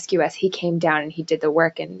him to rescue us. He came down and he did the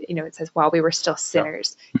work. And, it says, while we were still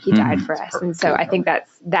sinners, he died for us. And so I think that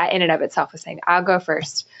in and of itself is saying, I'll go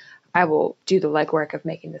first. I will do the legwork of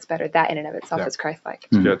making this better. That in and of itself is Christ-like.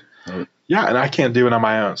 It's good. Yeah, and I can't do it on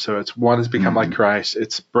my own. So it's one is become like Christ.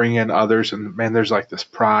 It's bring in others, and man, there's like this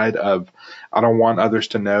pride of I don't want others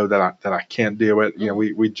to know that I can't do it.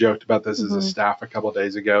 We joked about this as a staff a couple of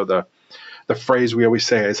days ago. The phrase we always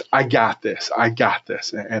say is I got this,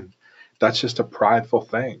 and that's just a prideful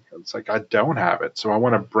thing. It's like I don't have it, so I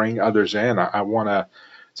want to bring others in. I want to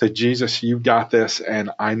say, Jesus, you've got this,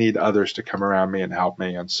 and I need others to come around me and help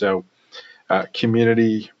me. And so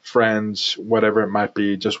community, friends, whatever it might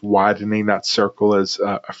be, just widening that circle is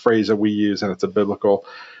a phrase that we use, and it's a biblical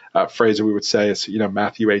phrase that we would say is,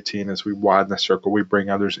 Matthew 18, as we widen the circle, we bring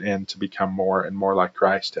others in to become more and more like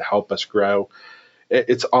Christ, to help us grow.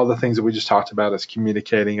 It's all the things that we just talked about. It's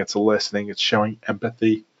communicating, it's listening, it's showing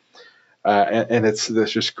empathy. And it's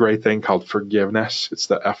this just great thing called forgiveness. It's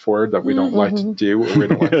the F word that we don't like to do, or we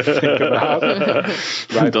don't like to think about.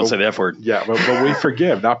 Right? Don't say the F word. Yeah, but we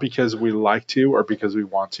forgive, not because we like to or because we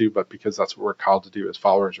want to, but because that's what we're called to do as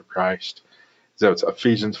followers of Christ. So it's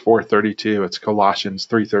Ephesians 4:32. It's Colossians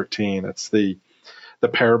 3:13. It's the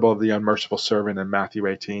parable of the unmerciful servant in Matthew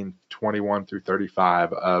 18:21 through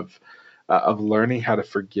 35 of learning how to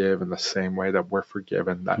forgive in the same way that we're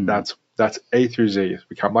forgiven. That's A through Z.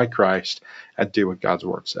 Become like Christ and do what God's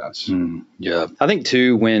word says. Yeah. I think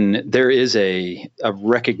too, when there is a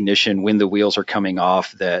recognition when the wheels are coming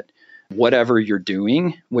off that whatever you're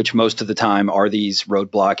doing, which most of the time are these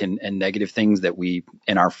roadblock and negative things that we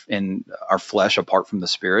in our flesh, apart from the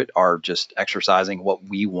spirit, are just exercising what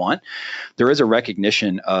we want. There is a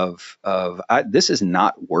recognition of this is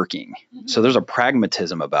not working. Mm-hmm. So there's a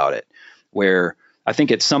pragmatism about it where I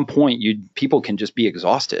think at some point people can just be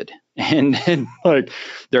exhausted and like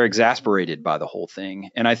they're exasperated by the whole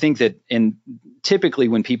thing. And I think that typically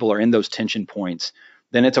when people are in those tension points,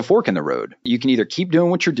 then it's a fork in the road. You can either keep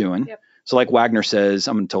doing what you're doing. Yep. So like Wagner says,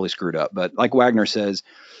 I'm totally screwed up, but like Wagner says,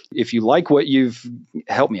 if you like what you've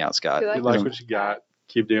helped me out, Scott. If you like what you got,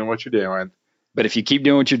 keep doing what you're doing. But if you keep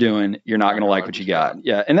doing what you're doing, you're not going to like what you got.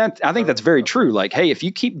 Yeah. And I think that's very true. Like, hey, if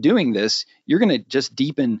you keep doing this, you're going to just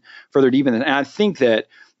further deepen. And I think that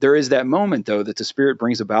there is that moment, though, that the Spirit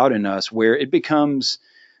brings about in us where it becomes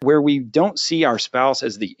where we don't see our spouse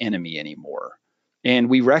as the enemy anymore. And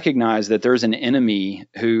we recognize that there's an enemy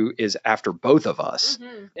who is after both of us.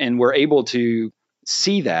 Mm-hmm. And we're able to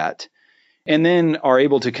see that and then are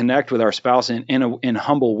able to connect with our spouse in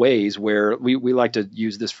humble ways where we like to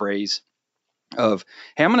use this phrase of,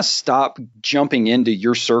 hey, I'm going to stop jumping into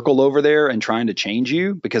your circle over there and trying to change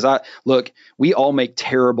you because we all make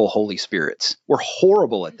terrible Holy Spirits. We're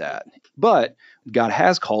horrible at that. But God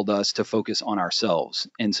has called us to focus on ourselves.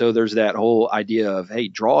 And so there's that whole idea of, hey,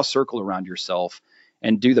 draw a circle around yourself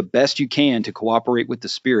and do the best you can to cooperate with the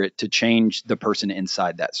Spirit to change the person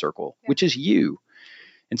inside that circle, which is you.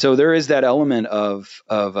 And so there is that element of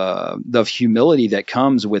the humility that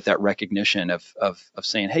comes with that recognition of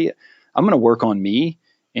saying, hey, I'm going to work on me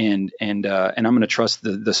and I'm going to trust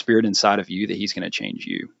the Spirit inside of you that He's going to change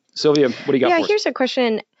you. Sylvia, what do you got for us? Yeah, here's a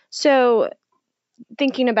question. So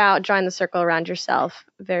thinking about drawing the circle around yourself,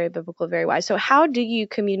 very biblical, very wise. So how do you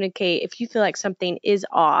communicate if you feel like something is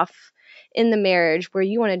off in the marriage where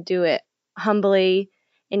you want to do it humbly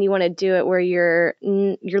and you want to do it where you're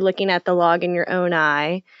looking at the log in your own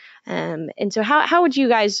eye? And so how would you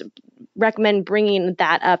guys recommend bringing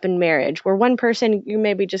that up in marriage where one person, you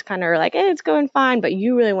maybe just kind of are like, it's going fine, but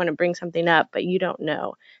you really want to bring something up, but you don't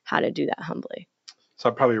know how to do that humbly? So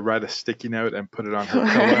I'd probably write a sticky note and put it on her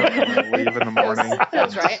pillow and then leave in the morning.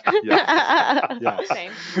 That's right. Yeah.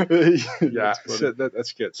 Same. Yeah. So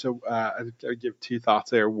that's good. So I give two thoughts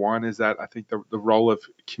there. One is that I think the role of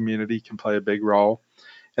community can play a big role.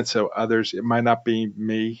 And so others, it might not be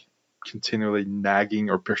me continually nagging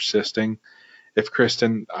or persisting. If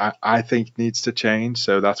Kristen, I think, needs to change,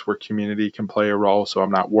 so that's where community can play a role. So I'm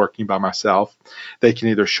not working by myself. They can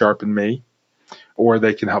either sharpen me or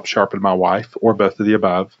they can help sharpen my wife or both of the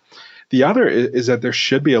above. The other is that there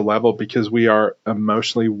should be a level because we are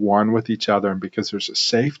emotionally one with each other and because there's a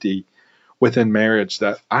safety within marriage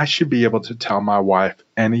that I should be able to tell my wife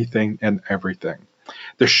anything and everything.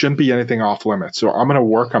 There shouldn't be anything off limits. So I'm going to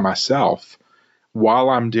work on myself while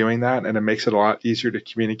I'm doing that, and it makes it a lot easier to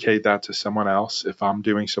communicate that to someone else if I'm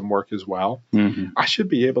doing some work as well. Mm-hmm. I should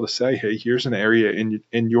be able to say, hey, here's an area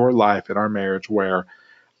in your life, in our marriage, where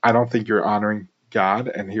I don't think you're honoring God,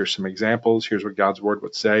 and here's some examples. Here's what God's word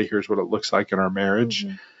would say. Here's what it looks like in our marriage.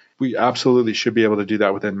 Mm-hmm. We absolutely should be able to do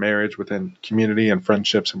that within marriage, within community and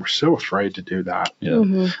friendships, and we're so afraid to do that. Yeah.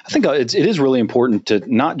 Mm-hmm. I think it is really important to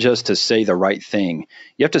not just to say the right thing.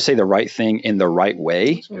 You have to say the right thing in the right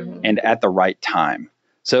way mm-hmm. and at the right time.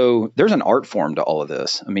 So there's an art form to all of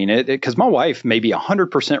this. I mean, because my wife may be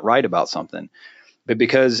 100% right about something, but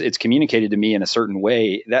because it's communicated to me in a certain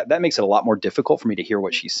way, that makes it a lot more difficult for me to hear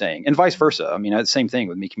what she's saying, and vice versa. I mean, it's the same thing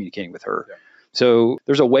with me communicating with her. Yeah. So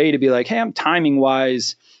there's a way to be like, hey, I'm timing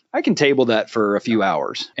wise. I can table that for a few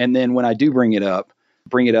hours. And then when I do bring it up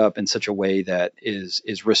in such a way that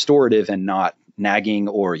is restorative and not nagging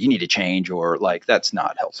or you need to change or like that's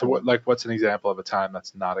not helpful. So what's an example of a time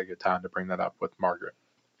that's not a good time to bring that up with Margaret?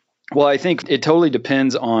 Well, I think it totally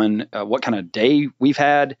depends on what kind of day we've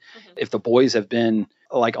had. Mm-hmm. If the boys have been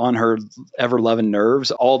like on her ever-loving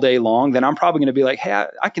nerves all day long, then I'm probably going to be like, hey,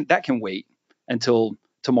 that can wait until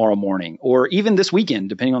tomorrow morning or even this weekend,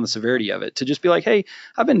 depending on the severity of it, to just be like, hey,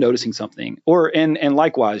 I've been noticing something. Or and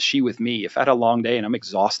likewise, she with me, if I had a long day and I'm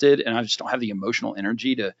exhausted and I just don't have the emotional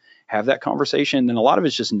energy to have that conversation, then a lot of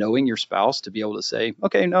it's just knowing your spouse to be able to say,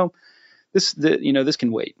 okay, no, this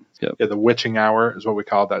can wait. Yep. Yeah, the witching hour is what we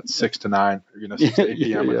call that, 6 to 9, 6 to 8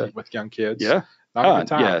 p.m. with young kids. Yeah. Not a good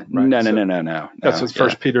time. Yeah. Right? No. That's what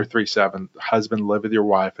 1 Peter 3:7, husband, live with your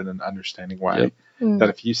wife in an understanding way. Yep. That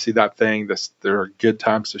if you see that thing, there are good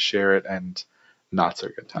times to share it and not so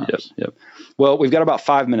good times. Yep. Well, we've got about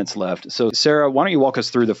 5 minutes left. So Sarah, why don't you walk us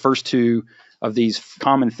through the first two of these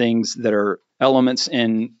common things that are elements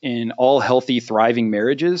in all healthy, thriving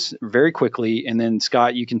marriages very quickly. And then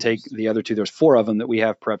Scott, you can take the other two. There's 4 of them that we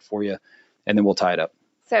have prepped for you, and then we'll tie it up.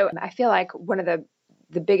 So I feel like one of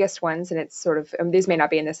the biggest ones, and it's sort of, these may not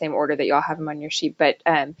be in the same order that y'all have them on your sheet, but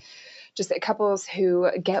just that couples who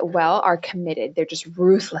get well are committed. They're just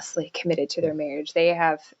ruthlessly committed to their marriage. They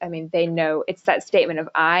know it's that statement of,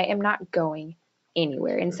 I am not going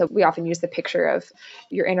anywhere. And so we often use the picture of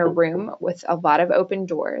you're in a room with a lot of open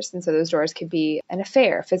doors. And so those doors could be an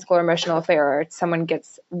affair, physical or emotional affair, or someone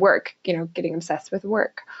gets work, getting obsessed with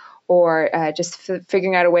work, or just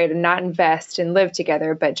figuring out a way to not invest and live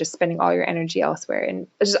together, but just spending all your energy elsewhere. And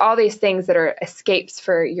there's all these things that are escapes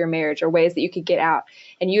for your marriage or ways that you could get out.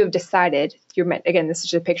 And you have decided, again, this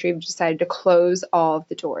is just a picture, you've decided to close all of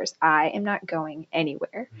the doors. I am not going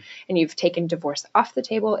anywhere. And you've taken divorce off the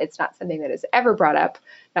table. It's not something that is ever brought up,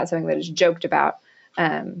 not something that is joked about.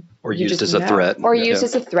 Or used as a threat. Or used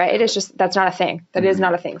as a threat. It is just, that's not a thing. That is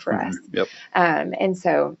not a thing for us. Yep. And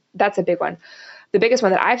so that's a big one. The biggest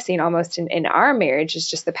one that I've seen almost in our marriage is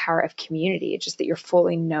just the power of community. It's just that you're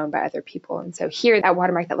fully known by other people. And so here at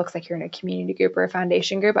Watermark, that looks like you're in a community group or a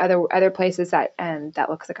foundation group. Other places that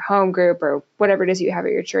looks like a home group or whatever it is you have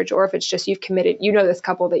at your church. Or if it's just you've committed, this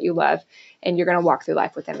couple that you love, and you're going to walk through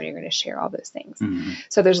life with them and you're going to share all those things. Mm-hmm.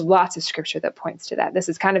 So there's lots of scripture that points to that. This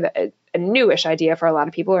is kind of a newish idea for a lot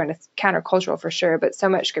of people, and it's countercultural for sure, but so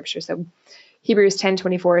much scripture. So Hebrews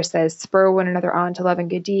 10:24 says, spur one another on to love and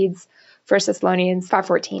good deeds. 1 Thessalonians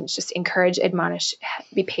 5:14 is just encourage, admonish,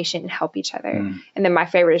 be patient, and help each other. And then my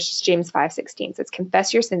favorite is just James 5:16 says,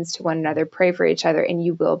 confess your sins to one another, pray for each other, and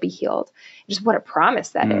you will be healed. Just what a promise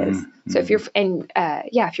that is. So if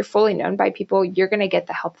you're fully known by people, you're going to get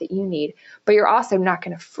the help that you need, but you're also not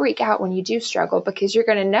going to freak out when you do struggle, because you're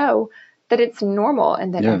going to know that it's normal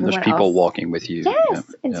and that everyone there's people else, walking with you.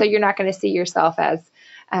 Yes. And so you're not going to see yourself as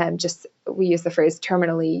we use the phrase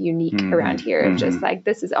terminally unique around here, of just like,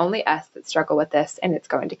 this is only us that struggle with this and it's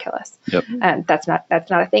going to kill us. Yep. That's not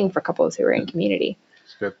a thing for couples who are in community.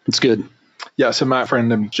 It's good. Yeah. So my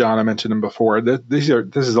friend John, I mentioned him before. This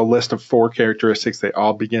is a list of 4 characteristics. They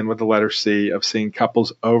all begin with the letter C, of seeing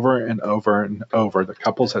couples over and over and over. The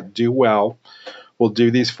couples that do well will do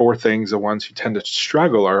these 4 things. The ones who tend to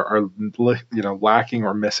struggle are lacking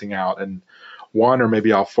or missing out, and one or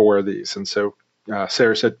maybe all 4 of these. And so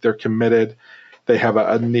Sarah said they're committed. They have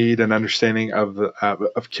a need and understanding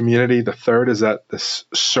of community. The third is that this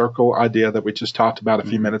circle idea that we just talked about a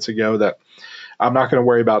few minutes ago, that I'm not going to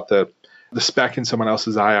worry about the speck in someone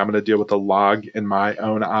else's eye. I'm going to deal with the log in my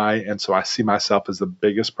own eye. And so I see myself as the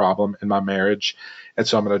biggest problem in my marriage. And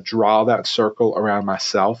so I'm going to draw that circle around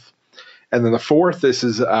myself. And then the fourth, this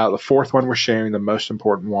is the fourth one we're sharing, the most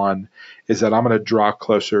important one, is that I'm going to draw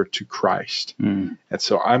closer to Christ. And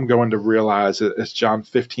so I'm going to realize, as John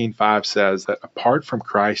 15:5 says, that apart from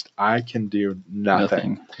Christ, I can do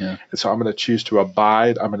nothing. Yeah. And so I'm going to choose to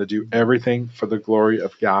abide. I'm going to do everything for the glory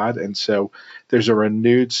of God. And so there's a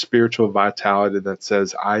renewed spiritual vitality that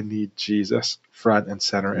says, I need Jesus front and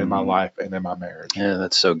center in my life and in my marriage. Yeah,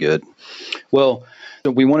 that's so good. Well,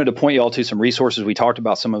 we wanted to point you all to some resources. We talked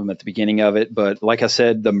about some of them at the beginning of it, but like I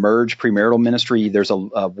said, the Merge Premarital Ministry, there's a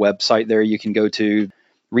website there you can go to.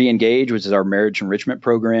 Reengage, which is our marriage enrichment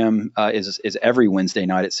program, is every Wednesday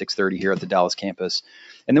night at 6:30 here at the Dallas campus.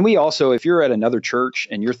 And then we also, if you're at another church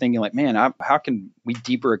and you're thinking like, man, how can we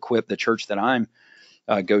deeper equip the church that I'm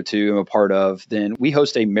go to, I'm a part of, then we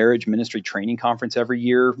host a marriage ministry training conference every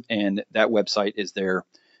year, and that website is there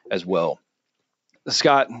as well.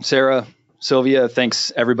 Scott, Sarah, Sylvia,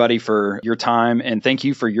 thanks everybody for your time, and thank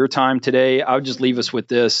you for your time today. I would just leave us with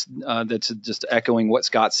this, that's just echoing what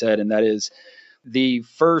Scott said, and that is the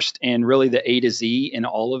first and really the A to Z in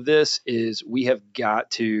all of this is we have got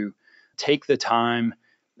to take the time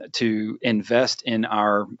to invest in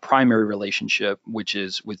our primary relationship, which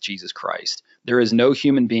is with Jesus Christ. There is no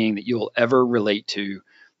human being that you will ever relate to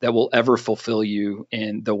that will ever fulfill you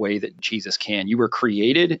in the way that Jesus can. You were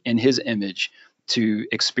created in his image to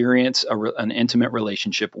experience an intimate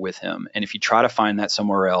relationship with him. And if you try to find that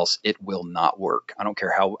somewhere else, it will not work. I don't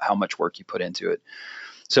care how much work you put into it.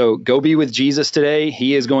 So go be with Jesus today.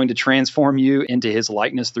 He is going to transform you into his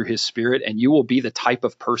likeness through his Spirit, and you will be the type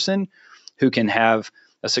of person who can have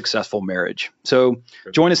a successful marriage. So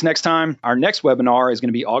join us next time. Our next webinar is going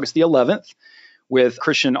to be August the 11th with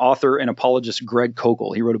Christian author and apologist Greg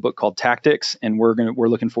Kokel. He wrote a book called Tactics, and we're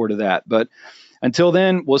looking forward to that. But until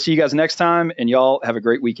then, we'll see you guys next time, and y'all have a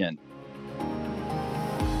great weekend.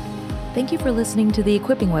 Thank you for listening to the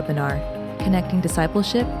Equipping webinar, connecting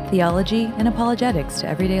discipleship, theology, and apologetics to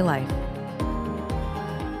everyday life.